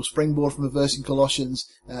read, will springboard from a verse in Colossians.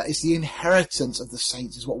 It's the inheritance of the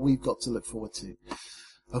saints is what we've got to look forward to.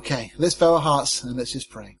 Okay, let's bow our hearts and let's just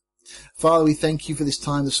pray. Father, we thank you for this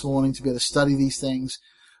time this morning to be able to study these things.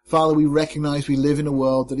 Father, we recognize we live in a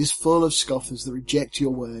world that is full of scoffers that reject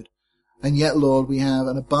your word. And yet, Lord, we have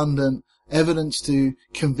an abundant evidence to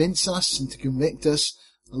convince us and to convict us,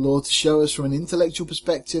 Lord, to show us from an intellectual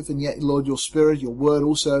perspective. And yet, Lord, your spirit, your word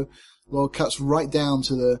also, Lord, cuts right down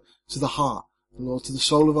to the heart, Lord, to the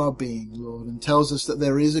soul of our being, Lord, and tells us that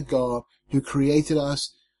there is a God who created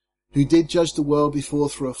us, who did judge the world before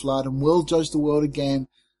through a flood and will judge the world again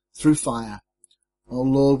through fire. Oh,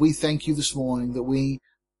 Lord, we thank you this morning that we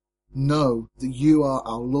know that you are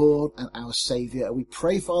our Lord and our Saviour. And we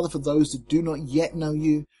pray, Father, for those that do not yet know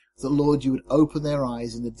you, that, Lord, you would open their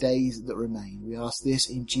eyes in the days that remain. We ask this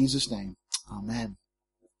in Jesus' name. Amen.